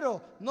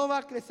noticiero, no va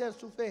a crecer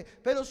su fe.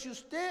 Pero si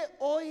usted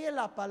oye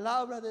la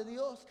palabra de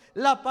Dios,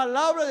 la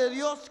palabra de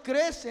Dios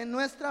crece en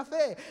nuestra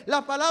fe.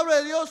 La palabra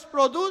de Dios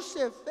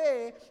produce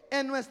fe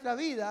en nuestra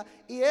vida,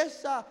 y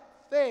esa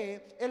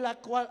fe es la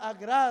cual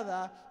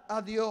agrada a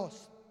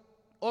Dios.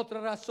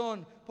 Otra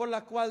razón por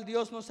la cual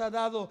Dios nos ha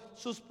dado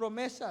sus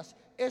promesas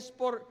es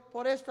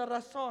por esta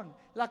razón,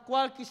 la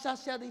cual quizás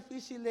sea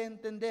difícil de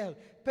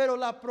entender, pero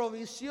la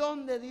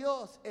provisión de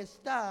Dios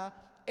está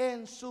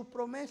en su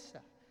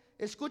promesa.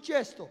 Escuche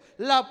esto,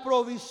 la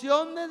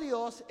provisión de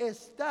Dios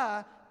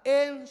está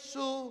en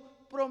su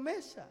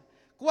promesa.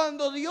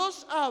 Cuando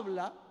Dios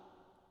habla,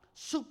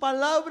 su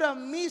palabra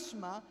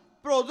misma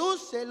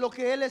produce lo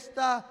que Él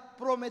está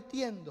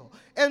prometiendo.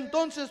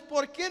 Entonces,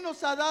 ¿por qué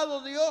nos ha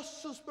dado Dios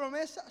sus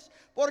promesas?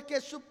 Porque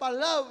su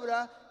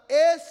palabra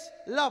es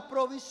la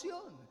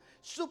provisión.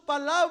 Su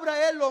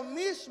palabra es lo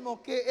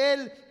mismo que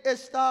Él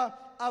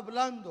está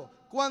hablando.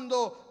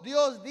 Cuando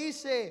Dios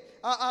dice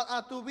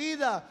a tu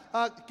vida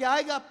que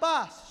haya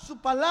paz,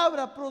 su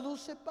palabra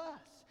produce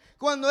paz.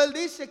 Cuando Él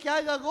dice que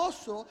haya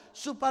gozo,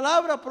 su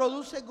palabra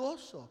produce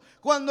gozo.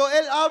 Cuando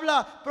Él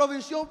habla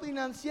provisión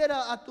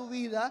financiera a tu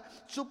vida,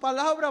 su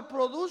palabra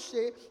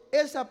produce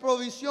esa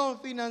provisión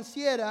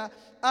financiera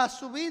a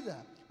su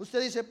vida. Usted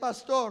dice,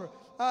 pastor,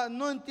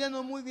 no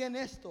entiendo muy bien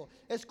esto.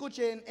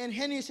 Escuchen, en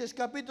Génesis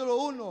capítulo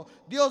 1,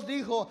 Dios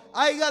dijo,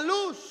 haya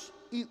luz,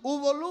 y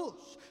hubo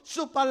luz.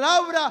 Su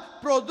palabra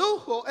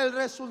produjo el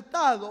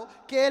resultado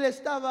que Él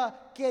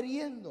estaba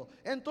queriendo.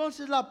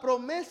 Entonces la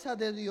promesa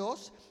de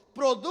Dios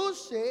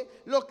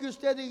produce lo que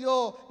usted y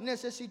yo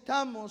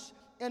necesitamos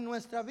en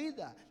nuestra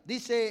vida.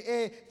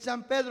 Dice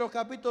San Pedro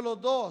capítulo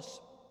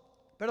 2,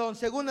 perdón,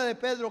 segunda de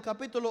Pedro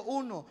capítulo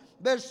 1,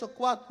 verso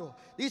 4.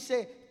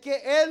 Dice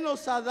que Él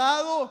nos ha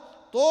dado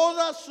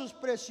todas sus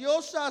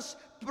preciosas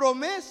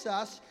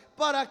promesas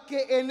para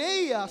que en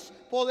ellas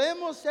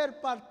podemos ser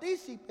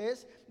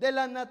partícipes de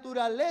la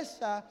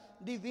naturaleza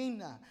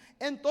divina.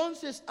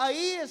 Entonces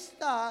ahí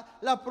está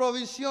la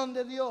provisión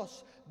de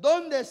Dios.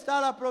 ¿Dónde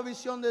está la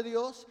provisión de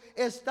Dios?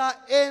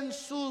 Está en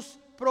sus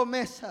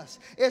promesas,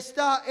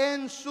 está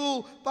en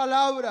su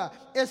palabra,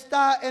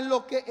 está en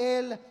lo que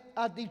Él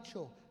ha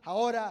dicho.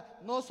 Ahora,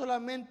 no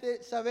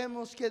solamente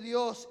sabemos que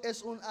Dios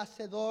es un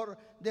hacedor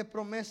de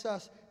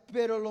promesas,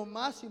 pero lo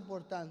más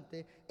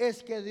importante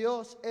es que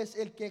Dios es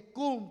el que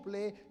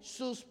cumple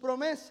sus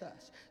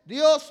promesas.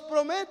 Dios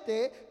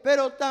promete,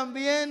 pero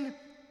también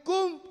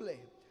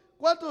cumple.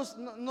 ¿Cuántos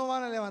no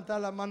van a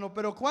levantar la mano?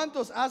 Pero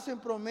 ¿cuántos hacen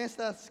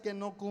promesas que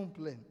no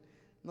cumplen?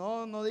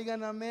 No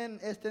digan amén.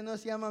 Este no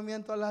es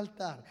llamamiento al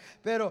altar.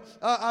 Pero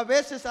a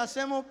veces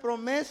hacemos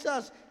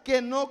promesas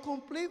que no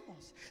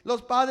cumplimos.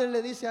 Los padres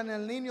le dicen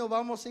al niño,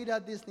 vamos a ir a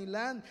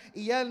Disneyland.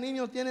 Y ya el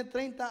niño tiene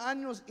 30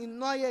 años y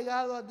no ha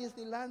llegado a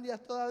Disneylandia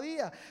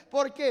todavía.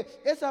 Porque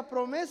esa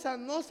promesa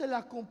no se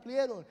la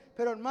cumplieron.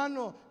 Pero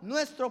hermano,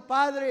 nuestro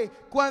Padre,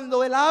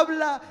 cuando Él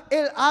habla,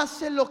 Él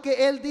hace lo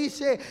que Él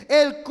dice.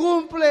 Él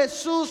cumple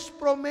sus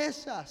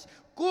promesas.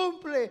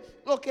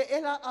 Cumple lo que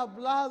Él ha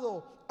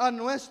hablado a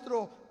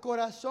nuestro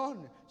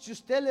corazón. Si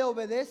usted le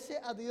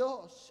obedece a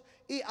Dios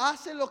y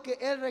hace lo que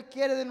Él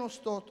requiere de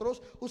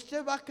nosotros,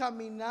 usted va a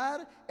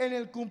caminar en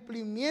el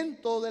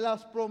cumplimiento de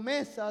las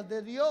promesas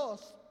de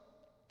Dios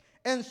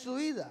en su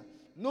vida.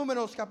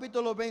 Números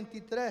capítulo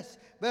 23,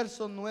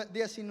 verso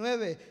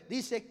 19,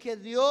 dice que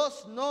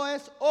Dios no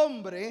es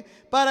hombre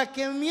para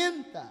que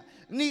mienta,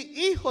 ni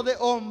hijo de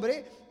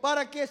hombre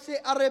para que se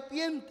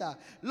arrepienta.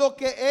 Lo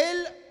que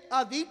Él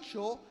ha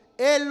dicho,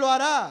 Él lo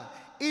hará.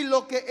 Y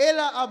lo que Él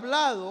ha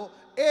hablado,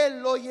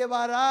 Él lo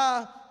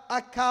llevará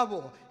a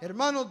cabo.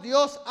 Hermanos,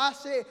 Dios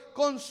hace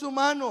con su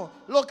mano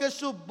lo que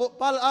su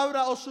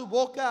palabra o su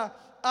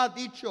boca ha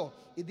dicho.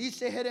 Y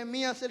dice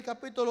Jeremías el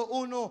capítulo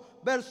 1,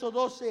 verso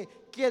 12,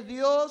 que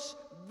Dios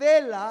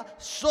vela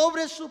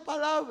sobre su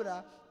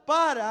palabra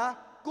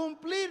para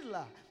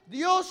cumplirla.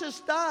 Dios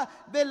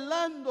está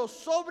velando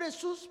sobre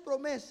sus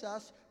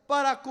promesas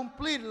para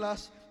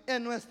cumplirlas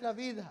en nuestra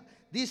vida.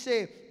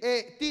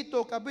 Dice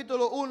Tito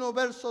capítulo 1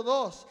 verso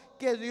 2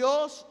 que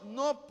Dios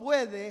no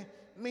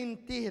puede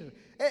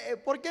mentir.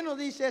 ¿Por qué no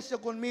dice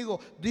eso conmigo?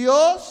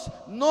 Dios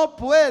no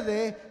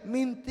puede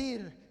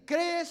mentir.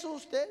 ¿Cree eso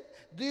usted?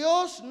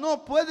 Dios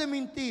no puede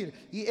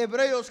mentir. Y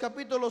Hebreos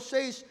capítulo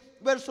 6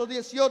 verso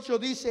 18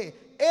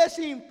 dice, es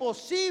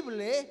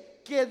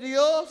imposible que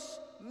Dios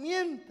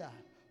mienta.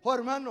 Oh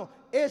hermano,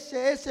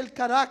 ese es el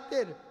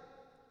carácter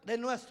de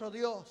nuestro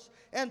Dios.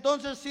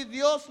 Entonces, si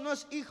Dios no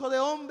es hijo de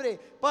hombre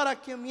para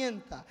que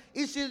mienta,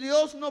 y si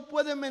Dios no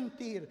puede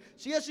mentir,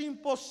 si es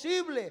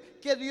imposible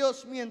que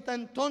Dios mienta,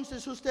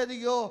 entonces usted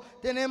y yo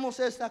tenemos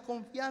esta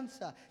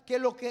confianza que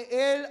lo que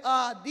Él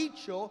ha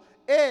dicho,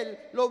 Él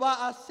lo va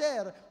a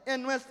hacer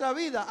en nuestra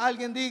vida.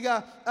 Alguien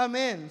diga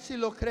amén si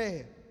lo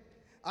cree.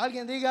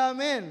 Alguien diga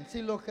amén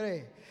si lo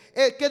cree.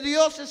 Que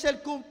Dios es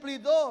el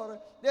cumplidor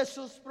de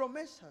sus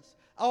promesas.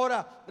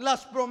 Ahora,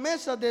 las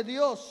promesas de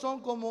Dios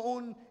son como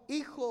un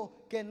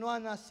hijo que no ha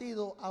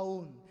nacido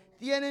aún.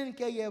 Tienen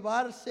que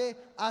llevarse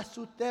a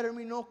su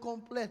término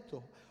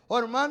completo. Oh,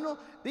 hermano,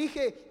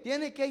 dije,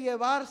 tiene que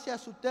llevarse a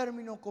su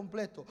término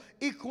completo.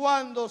 Y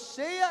cuando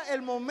sea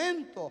el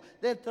momento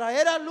de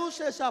traer a luz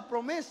esa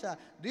promesa,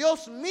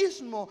 Dios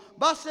mismo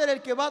va a ser el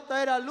que va a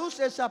traer a luz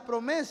esa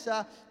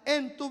promesa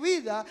en tu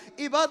vida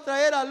y va a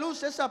traer a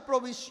luz esa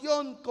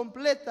provisión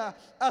completa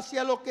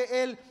hacia lo que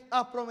Él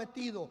ha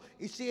prometido.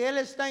 Y si Él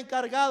está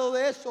encargado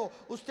de eso,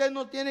 usted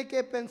no tiene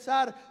que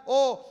pensar,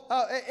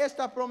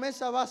 esta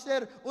promesa va a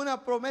ser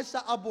una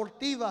promesa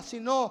abortiva,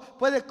 sino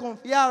puede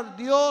confiar,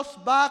 Dios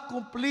va a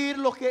cumplir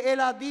lo que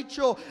Él ha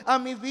dicho a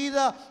mi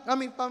vida, a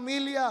mi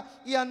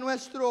familia y a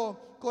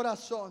nuestro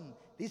corazón.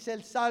 Dice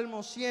el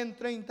Salmo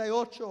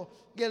 138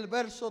 y el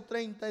verso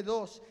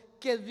 32,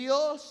 que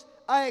Dios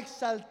ha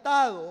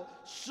exaltado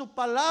su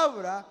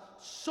palabra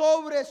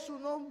sobre su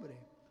nombre.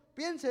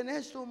 Piensen en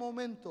esto un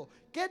momento.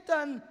 Qué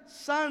tan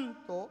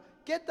santo,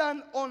 qué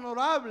tan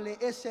honorable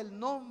es el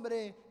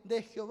nombre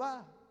de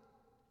Jehová.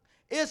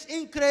 Es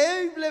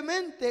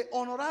increíblemente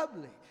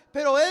honorable.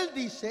 Pero Él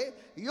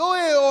dice, yo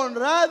he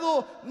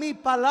honrado mi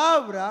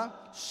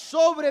palabra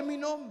sobre mi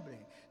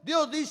nombre.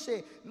 Dios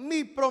dice,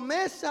 mi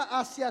promesa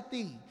hacia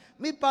ti,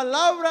 mi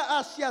palabra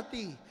hacia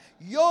ti,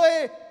 yo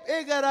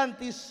he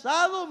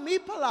garantizado mi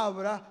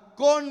palabra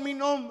con mi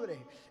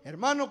nombre.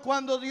 Hermano,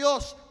 cuando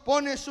Dios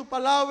pone su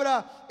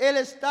palabra, Él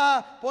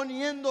está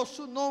poniendo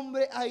su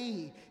nombre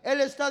ahí.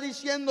 Él está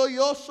diciendo,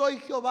 yo soy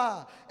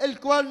Jehová, el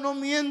cual no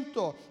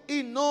miento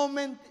y no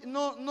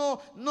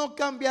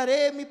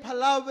cambiaré mi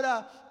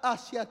palabra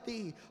hacia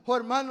ti. Oh,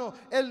 hermano,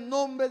 el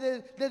nombre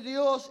de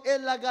Dios es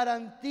la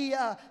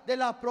garantía de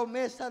la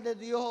promesa de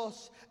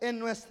Dios en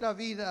nuestra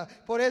vida.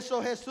 Por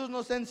eso Jesús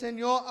nos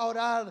enseñó a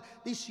orar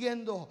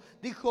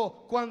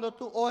dijo, cuando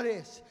tú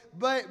ores,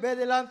 ve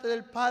delante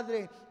del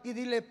Padre y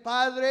dile,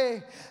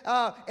 Padre,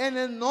 en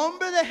el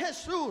nombre de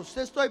Jesús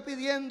te estoy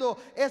pidiendo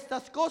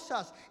estas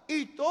cosas,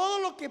 y todo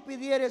lo que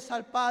pidieres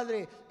al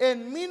Padre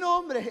en mi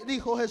nombre,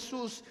 dijo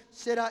Jesús,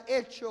 será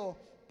hecho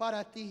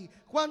para ti.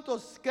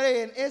 ¿Cuántos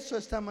creen eso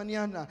esta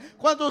mañana?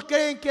 ¿Cuántos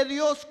creen que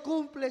Dios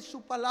cumple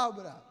su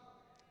palabra?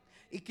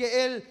 Y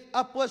que Él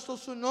ha puesto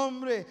su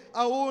nombre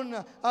aún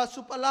a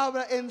su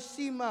palabra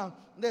encima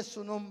de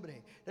su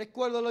nombre.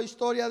 Recuerdo la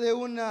historia de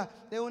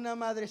una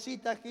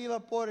madrecita que iba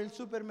por el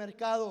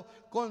supermercado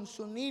con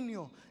su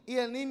niño. Y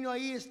el niño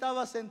ahí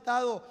estaba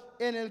sentado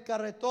en el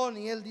carretón.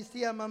 Y él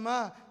decía,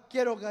 mamá,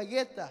 quiero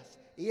galletas.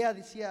 Y ella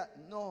decía,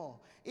 no.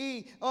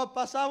 Y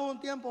pasaba un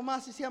tiempo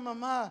más y decía,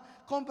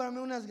 mamá, cómprame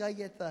unas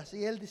galletas.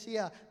 Y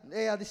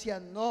ella decía,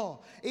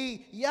 no.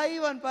 Y ya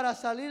iban para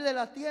salir de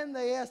la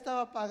tienda y ella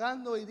estaba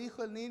pagando. Y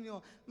dijo el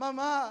niño,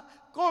 mamá,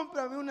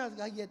 cómprame unas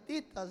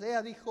galletitas.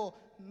 Ella dijo,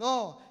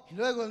 no. Y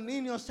luego el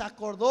niño se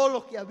acordó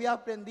lo que había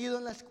aprendido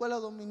en la escuela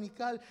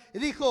dominical y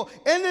dijo,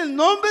 en el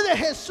nombre de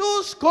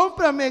Jesús,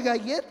 cómprame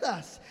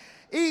galletas.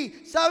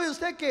 Y sabe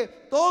usted que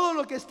todos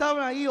los que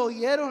estaban ahí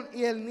oyeron,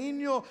 y el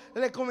niño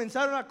le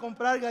comenzaron a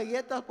comprar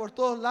galletas por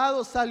todos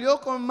lados. Salió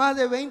con más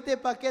de 20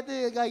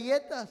 paquetes de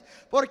galletas.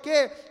 ¿Por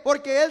qué?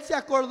 Porque él se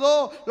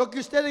acordó lo que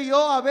usted y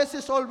yo a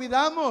veces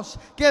olvidamos,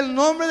 que el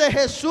nombre de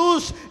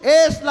Jesús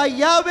es la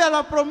llave a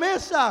la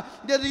promesa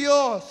de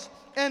Dios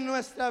en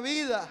nuestra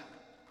vida.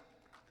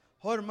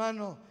 Oh,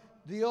 hermano,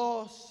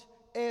 Dios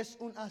es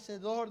un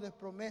hacedor de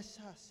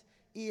promesas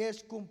y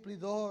es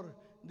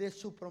cumplidor de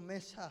su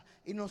promesa,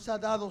 y nos ha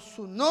dado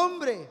su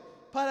nombre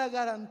para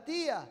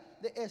garantía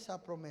de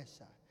esa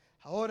promesa.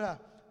 Ahora,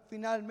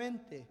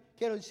 finalmente,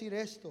 quiero decir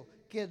esto,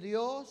 que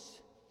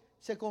Dios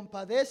se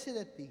compadece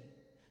de ti.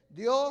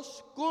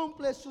 Dios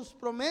cumple sus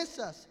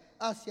promesas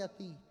hacia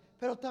ti.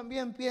 Pero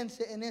también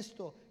piense en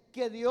esto,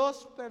 que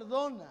Dios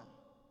perdona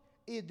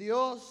y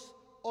Dios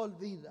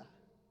olvida.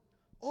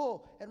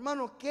 Oh,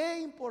 hermano,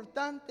 qué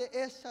importante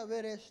es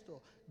saber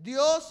esto.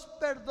 Dios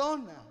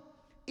perdona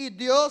y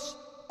Dios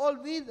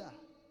olvida.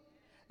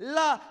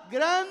 La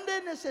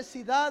grande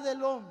necesidad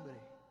del hombre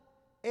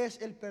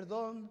es el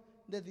perdón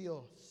de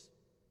Dios.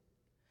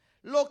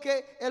 Lo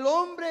que el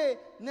hombre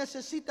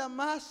necesita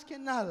más que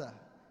nada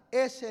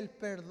es el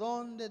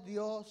perdón de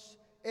Dios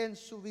en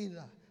su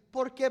vida.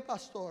 ¿Por qué,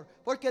 pastor?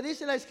 Porque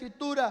dice la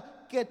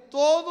Escritura que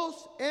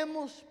todos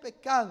hemos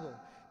pecado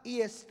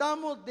y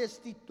estamos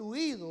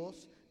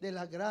destituidos de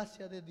la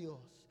gracia de Dios.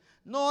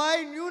 No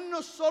hay ni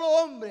un solo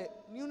hombre,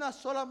 ni una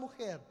sola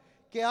mujer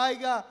que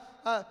haya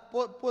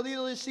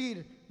podido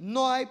decir,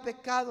 no hay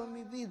pecado en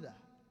mi vida.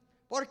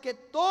 Porque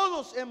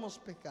todos hemos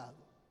pecado.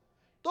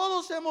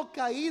 Todos hemos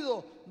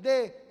caído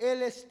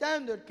del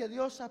estándar que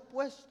Dios ha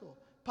puesto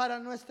para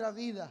nuestra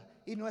vida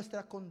y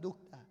nuestra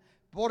conducta.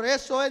 Por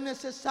eso es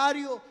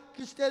necesario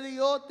que usted y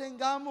yo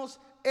tengamos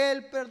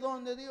el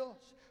perdón de Dios.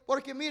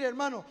 Porque mire,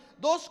 hermano,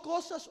 dos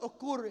cosas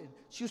ocurren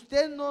si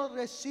usted no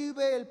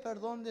recibe el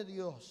perdón de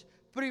Dios.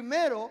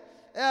 Primero,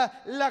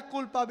 la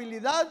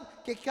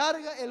culpabilidad que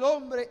carga el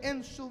hombre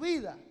en su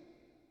vida,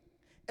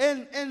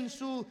 en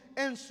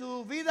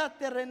su vida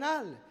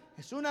terrenal.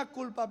 Es una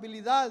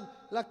culpabilidad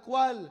la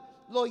cual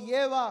lo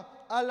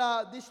lleva a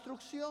la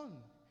destrucción.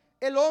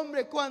 El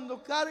hombre,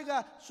 cuando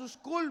carga sus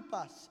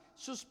culpas,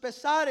 sus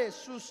pesares,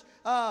 sus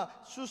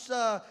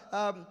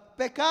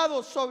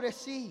pecados sobre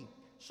sí.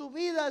 Su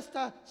vida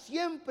está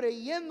siempre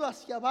yendo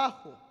hacia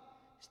abajo.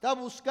 Está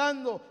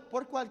buscando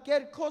por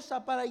cualquier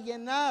cosa para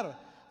llenar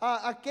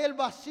aquel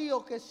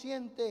vacío que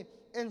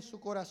siente en su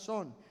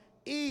corazón.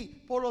 Y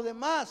por lo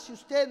demás, si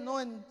usted no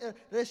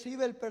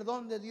recibe el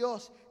perdón de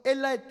Dios,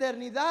 en la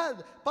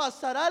eternidad,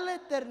 pasará la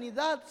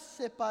eternidad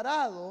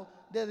separado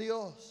de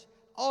Dios.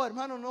 Oh,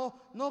 hermano,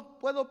 no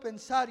puedo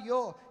pensar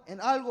yo en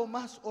algo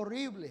más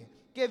horrible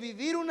que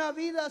vivir una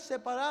vida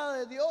separada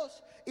de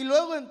Dios y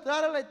luego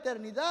entrar a la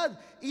eternidad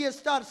y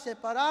estar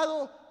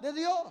separado de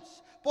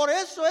Dios. Por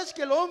eso es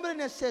que el hombre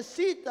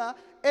necesita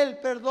el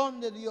perdón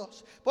de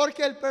Dios,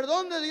 porque el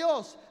perdón de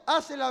Dios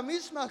hace las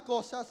mismas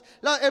cosas.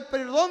 El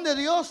perdón de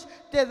Dios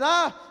te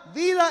da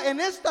vida en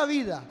esta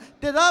vida,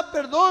 te da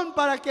perdón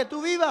para que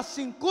tú vivas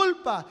sin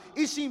culpa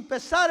y sin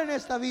pesar en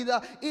esta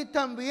vida, y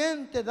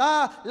también te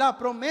da la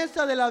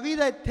promesa de la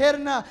vida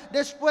eterna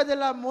después de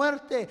la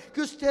muerte,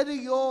 que usted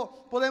y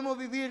yo podemos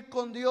vivir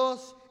con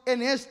Dios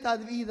en esta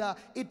vida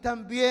y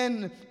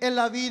también en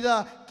la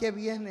vida que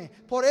viene.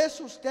 Por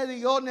eso usted y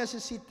yo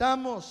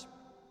necesitamos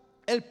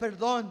el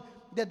perdón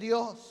de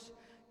Dios.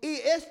 Y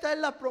esta es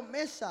la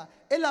promesa,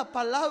 es la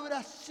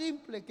palabra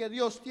simple que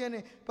Dios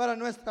tiene para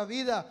nuestra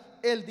vida.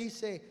 Él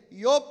dice: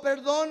 yo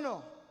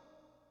perdono.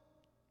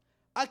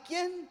 ¿A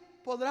quién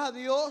podrá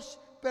Dios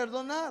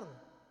perdonar?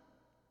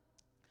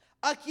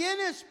 ¿A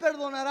quiénes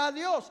perdonará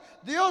Dios?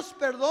 Dios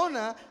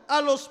perdona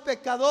a los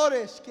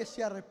pecadores que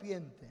se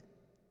arrepienten.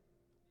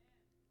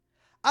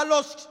 A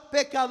los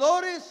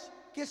pecadores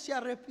que se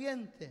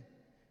arrepienten.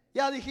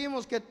 Ya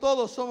dijimos que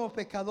todos somos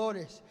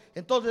pecadores.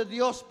 Entonces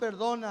Dios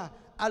perdona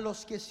a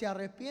los que se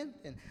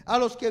arrepienten, a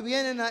los que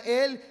vienen a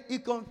Él y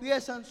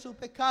confiesan su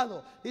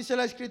pecado. Dice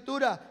la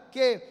Escritura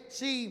que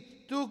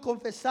si tú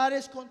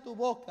confesares con tu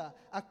boca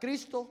a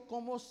Cristo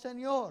como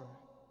Señor,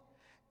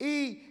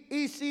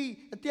 y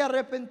si te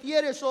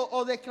arrepentieres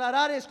o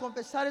declarares,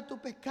 confesares tu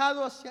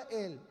pecado hacia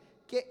Él,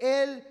 que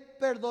Él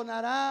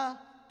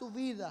perdonará tu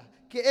vida,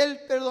 que Él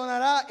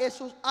perdonará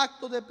esos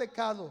actos de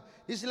pecado.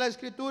 Dice la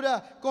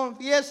Escritura: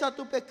 confiesa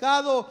tu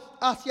pecado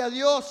hacia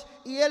Dios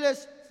y Él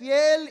es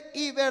fiel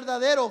y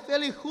verdadero,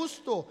 fiel y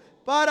justo,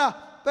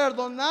 para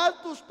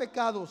perdonar tus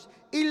pecados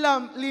y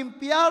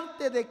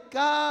limpiarte de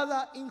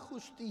cada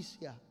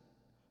injusticia.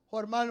 Oh,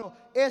 hermano,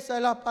 esa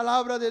es la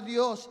palabra de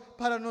Dios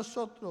para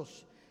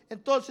nosotros.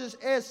 Entonces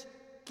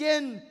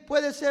 ¿quién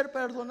puede ser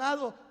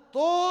perdonado?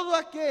 Todo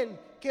aquel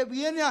que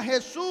viene a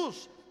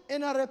Jesús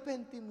en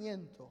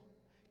arrepentimiento,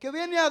 que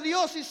viene a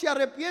Dios y se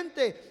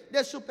arrepiente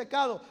de su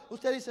pecado.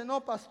 Usted dice: no,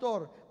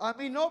 pastor, a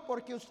mí no,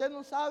 porque usted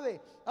no sabe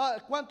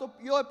cuánto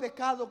yo he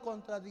pecado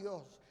contra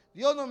Dios.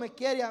 Dios no me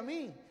quiere a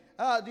mí.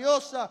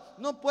 Dios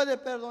no puede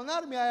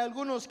perdonarme. Hay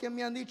algunos que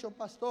me han dicho: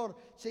 pastor,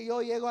 si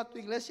yo llego a tu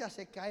iglesia,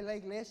 se cae la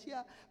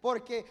iglesia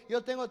porque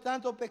yo tengo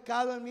tanto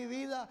pecado en mi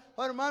vida.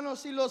 Oh, hermanos,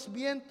 si los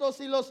vientos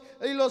y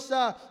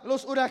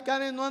los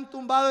huracanes no han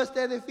tumbado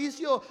este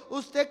edificio,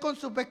 usted con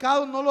su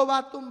pecado no lo va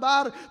a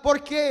tumbar.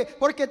 ¿Por qué?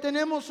 Porque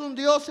tenemos un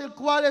Dios el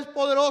cual es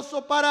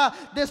poderoso para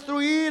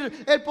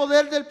destruir el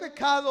poder del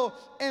pecado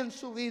en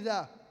su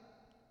vida.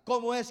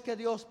 ¿Cómo es que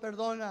Dios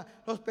perdona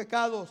los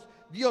pecados?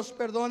 Dios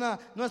perdona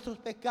nuestros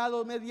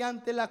pecados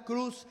mediante la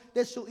cruz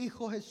de su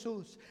Hijo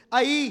Jesús.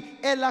 Ahí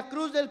en la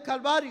cruz del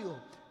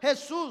Calvario,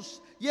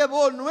 Jesús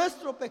llevó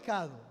nuestro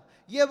pecado,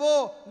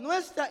 llevó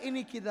nuestra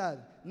iniquidad,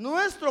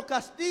 nuestro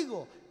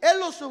castigo.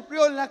 Él lo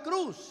sufrió en la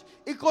cruz,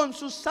 y con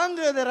su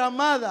sangre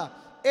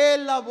derramada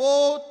Él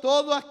lavó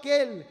todo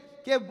aquel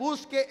que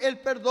busque el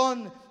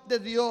perdón de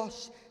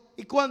Dios.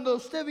 Y cuando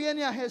usted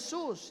viene a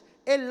Jesús,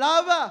 Él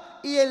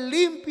lava y Él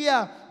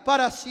limpia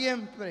para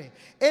siempre.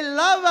 Él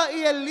lava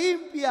y Él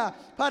limpia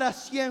para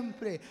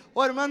siempre.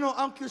 Oh, hermano,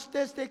 aunque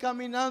usted esté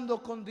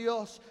caminando con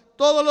Dios,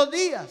 todos los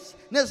días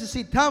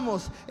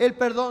necesitamos el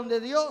perdón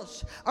de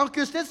Dios.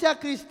 Aunque usted sea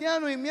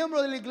cristiano y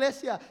miembro de la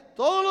iglesia,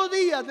 todos los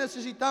días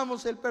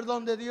necesitamos el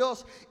perdón de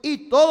Dios.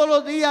 Y todos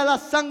los días la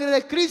sangre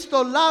de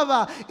Cristo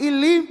lava y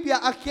limpia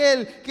a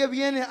aquel que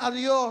viene a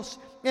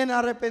Dios en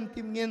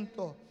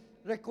arrepentimiento.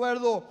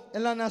 Recuerdo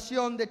en la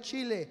nación de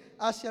Chile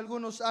hace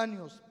algunos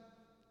años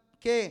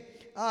que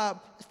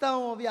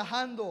estábamos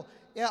viajando,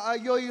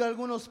 yo y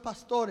algunos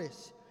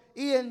pastores,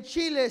 y en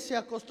Chile se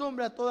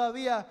acostumbra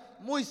todavía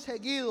muy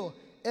seguido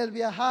el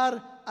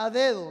viajar a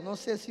dedo. No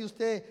sé si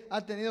usted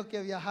ha tenido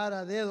que viajar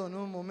a dedo en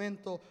un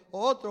momento u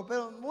otro,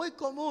 pero muy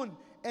común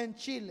en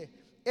Chile.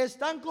 Es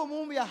tan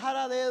común viajar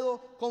a dedo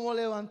como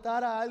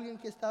levantar a alguien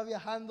que está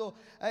viajando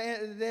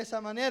de esa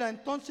manera.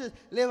 Entonces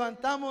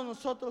levantamos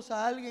nosotros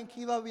a alguien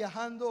que iba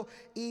viajando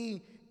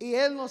y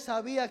él no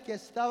sabía que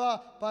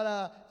estaba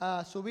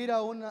para subir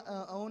a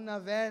una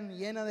van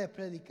llena de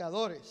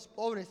predicadores.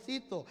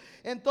 Pobrecito.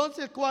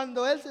 Entonces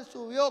cuando él se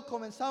subió,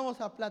 comenzamos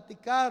a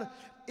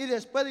platicar. Y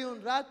después de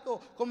un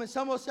rato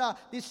comenzamos a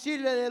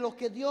decirle de lo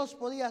que Dios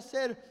podía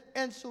hacer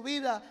en su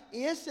vida.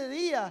 Y ese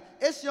día,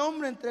 ese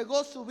hombre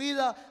entregó su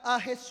vida a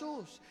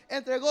Jesús,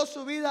 entregó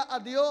su vida a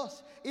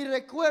Dios. Y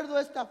recuerdo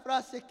esta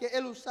frase que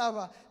él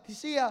usaba.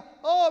 Decía: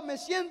 oh, me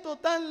siento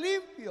tan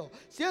limpio,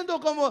 siento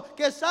como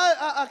que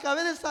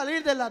acabé de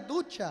salir de la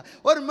ducha.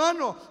 Oh,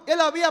 hermano, él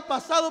había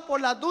pasado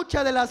por la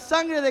ducha de la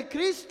sangre de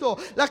Cristo,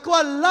 la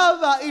cual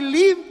lava y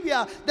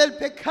limpia del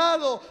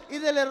pecado y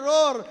del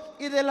error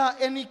y de la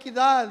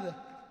iniquidad.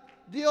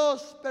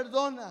 Dios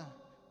perdona.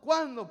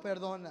 ¿Cuándo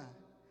perdona?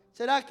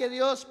 ¿Será que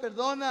Dios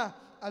perdona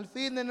al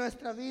fin de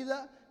nuestra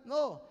vida?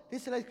 No,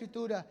 dice la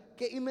Escritura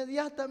que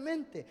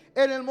inmediatamente,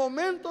 en el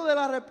momento del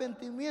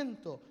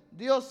arrepentimiento,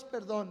 Dios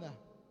perdona.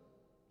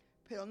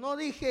 Pero no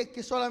dije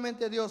que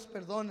solamente Dios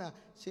perdona,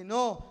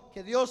 sino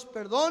que Dios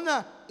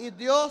perdona y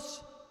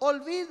Dios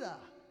olvida.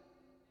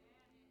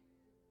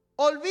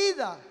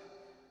 Olvida.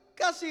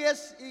 Casi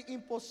es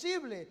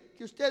imposible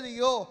que usted y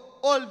yo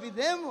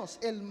olvidemos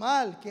el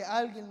mal que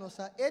alguien nos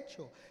ha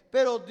hecho.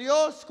 Pero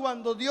Dios,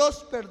 cuando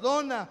Dios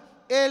perdona,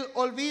 Él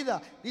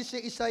olvida. Dice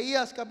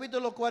Isaías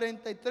capítulo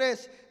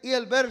 43 y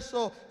el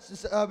verso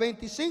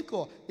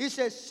 25.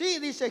 Dice: sí,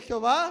 dice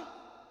Jehová,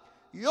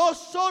 yo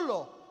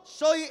solo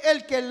soy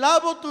el que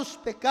lavo tus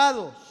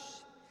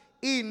pecados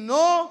y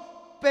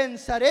no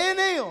pensaré en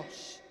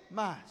ellos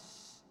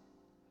más.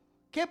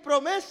 ¿Qué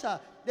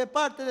promesa de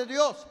parte de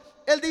Dios?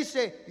 Él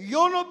dice: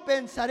 yo no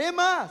pensaré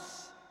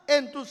más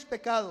en tus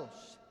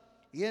pecados.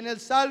 Y en el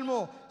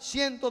Salmo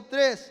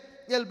 103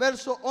 y el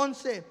verso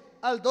 11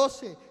 al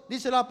 12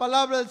 dice la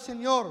palabra del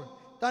Señor: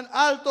 tan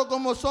alto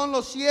como son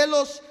los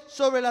cielos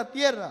sobre la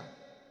tierra,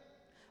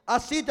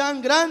 así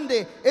tan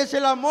grande es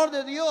el amor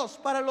de Dios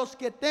para los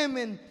que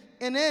temen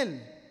en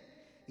Él.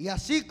 Y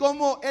así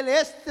como el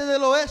este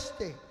del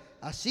oeste,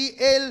 así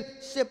Él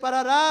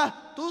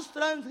separará tus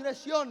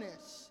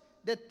transgresiones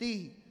de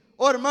ti.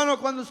 Oh, hermano,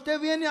 cuando usted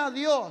viene a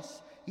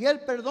Dios y Él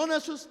perdona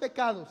sus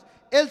pecados,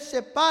 Él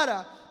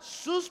separa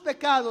sus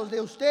pecados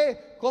de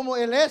usted como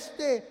el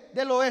este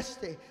del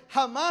oeste.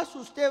 Jamás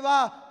usted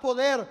va a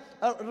poder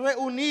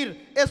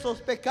reunir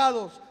esos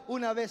pecados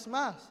una vez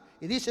más.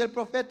 Y dice el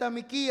profeta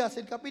Miquías,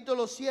 el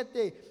capítulo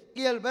 7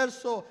 y el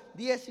verso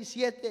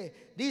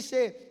 17,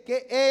 dice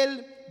que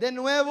Él de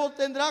nuevo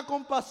tendrá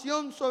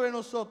compasión sobre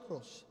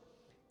nosotros,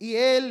 y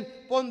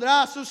Él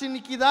pondrá sus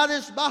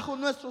iniquidades bajo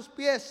nuestros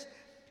pies,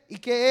 y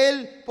que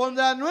Él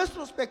pondrá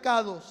nuestros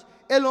pecados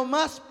en lo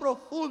más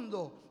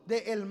profundo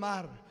del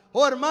mar.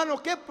 Oh,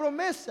 hermano, qué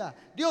promesa.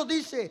 Dios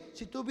dice: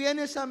 si tú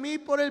vienes a mí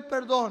por el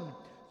perdón,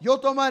 yo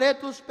tomaré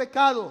tus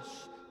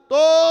pecados,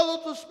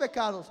 todos tus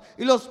pecados,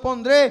 y los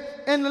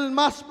pondré en el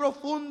más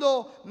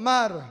profundo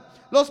mar.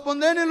 Los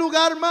pondré en el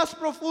lugar más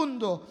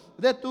profundo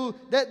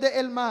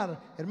del mar.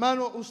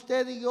 Hermano,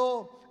 usted y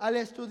yo, al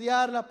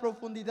estudiar la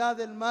profundidad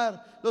del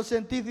mar, los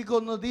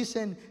científicos nos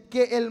dicen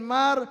que el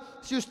mar,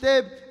 si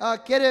usted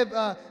quiere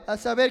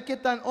saber qué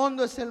tan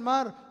hondo es el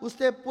mar,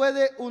 usted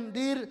puede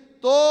hundir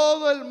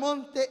todo el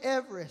monte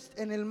Everest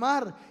en el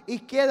mar y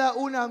queda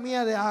una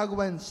milla de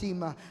agua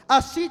encima.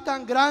 Así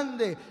tan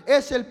grande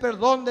es el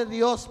perdón de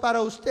Dios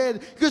para usted,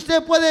 que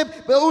usted puede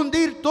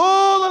hundir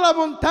toda la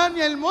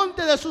montaña, el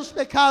monte de sus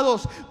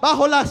pecados,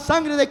 bajo la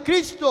sangre de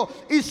Cristo,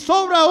 y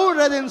sobra aún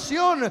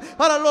redención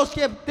para los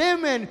que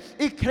temen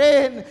y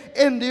creen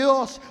en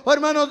Dios. Oh,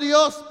 hermano,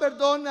 Dios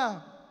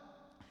perdona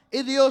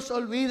y Dios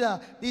olvida.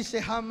 Dice: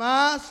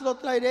 jamás lo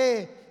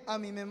traeré a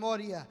mi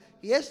memoria.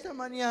 Y esta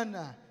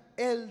mañana,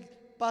 el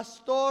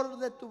pastor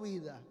de tu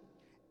vida,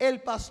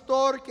 el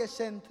pastor que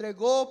se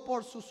entregó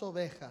por sus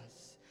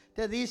ovejas,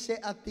 te dice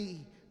a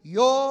ti: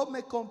 yo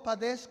me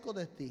compadezco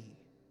de ti,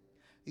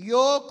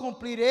 yo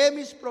cumpliré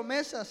mis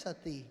promesas a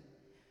ti,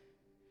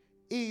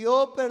 y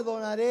yo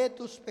perdonaré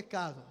tus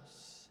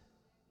pecados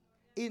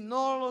y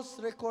no los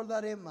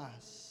recordaré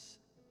más.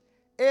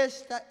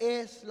 Esta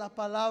es la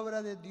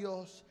palabra de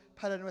Dios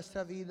para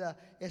nuestra vida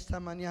esta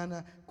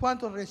mañana.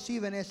 ¿Cuántos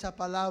reciben esa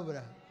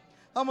palabra?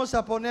 Vamos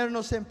a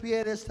ponernos en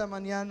pie esta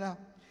mañana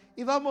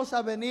y vamos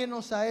a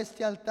venirnos a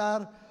este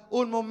altar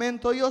un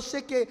momento. Yo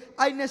sé que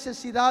hay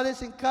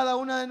necesidades en cada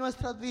una de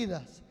nuestras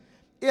vidas,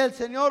 y el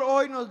Señor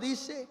hoy nos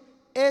dice: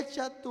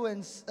 echa tu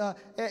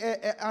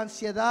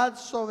ansiedad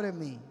sobre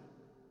mí,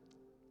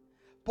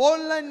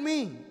 ponla en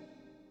mí.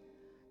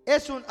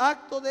 Es un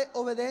acto de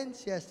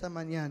obediencia esta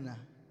mañana.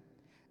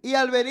 Y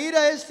al venir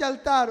a este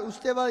altar,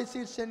 usted va a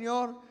decir: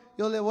 Señor,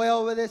 yo le voy a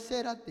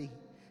obedecer a ti.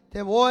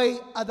 Te voy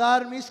a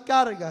dar mis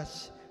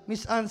cargas,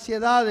 mis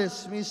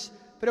ansiedades, mis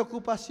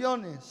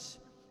preocupaciones,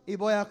 y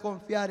voy a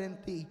confiar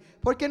en ti.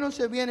 ¿Por qué no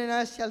se vienen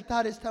a este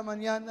altar esta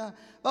mañana?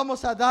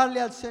 Vamos a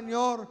darle al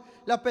Señor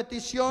la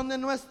petición de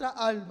nuestra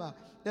alma,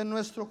 de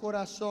nuestro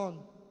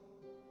corazón.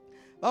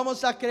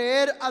 Vamos a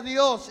creer a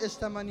Dios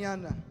esta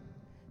mañana,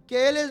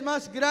 que Él es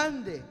más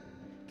grande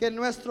que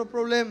nuestro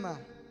problema,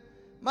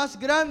 más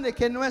grande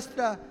que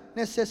nuestra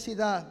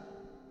necesidad.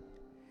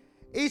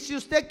 Y si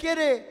usted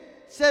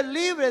quiere ser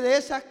libre de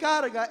esa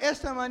carga,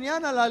 esta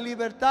mañana la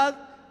libertad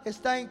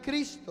está en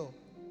Cristo,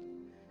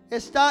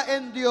 está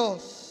en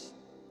Dios.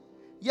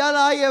 Ya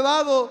la ha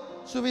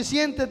llevado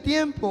suficiente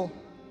tiempo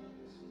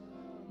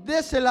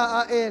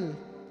désela a Él.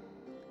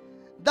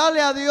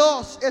 Dale a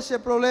Dios ese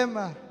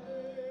problema.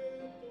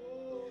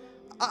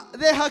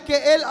 Deja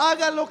que Él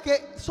haga lo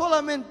que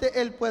solamente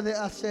Él puede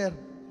hacer.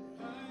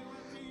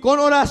 Con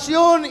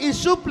oración y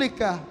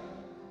súplica,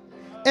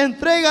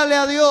 entrégale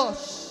a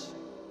Dios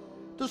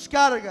tus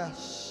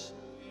cargas.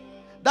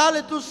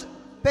 Dale tus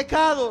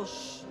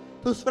pecados,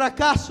 tus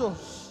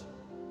fracasos.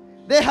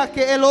 Deja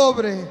que Él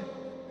obre.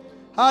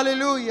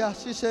 Aleluya,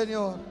 sí,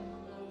 Señor.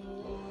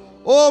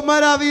 Oh,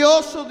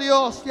 maravilloso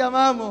Dios, te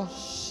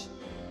amamos.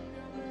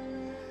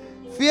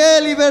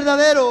 Fiel y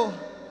verdadero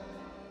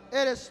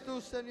eres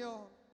tú, Señor.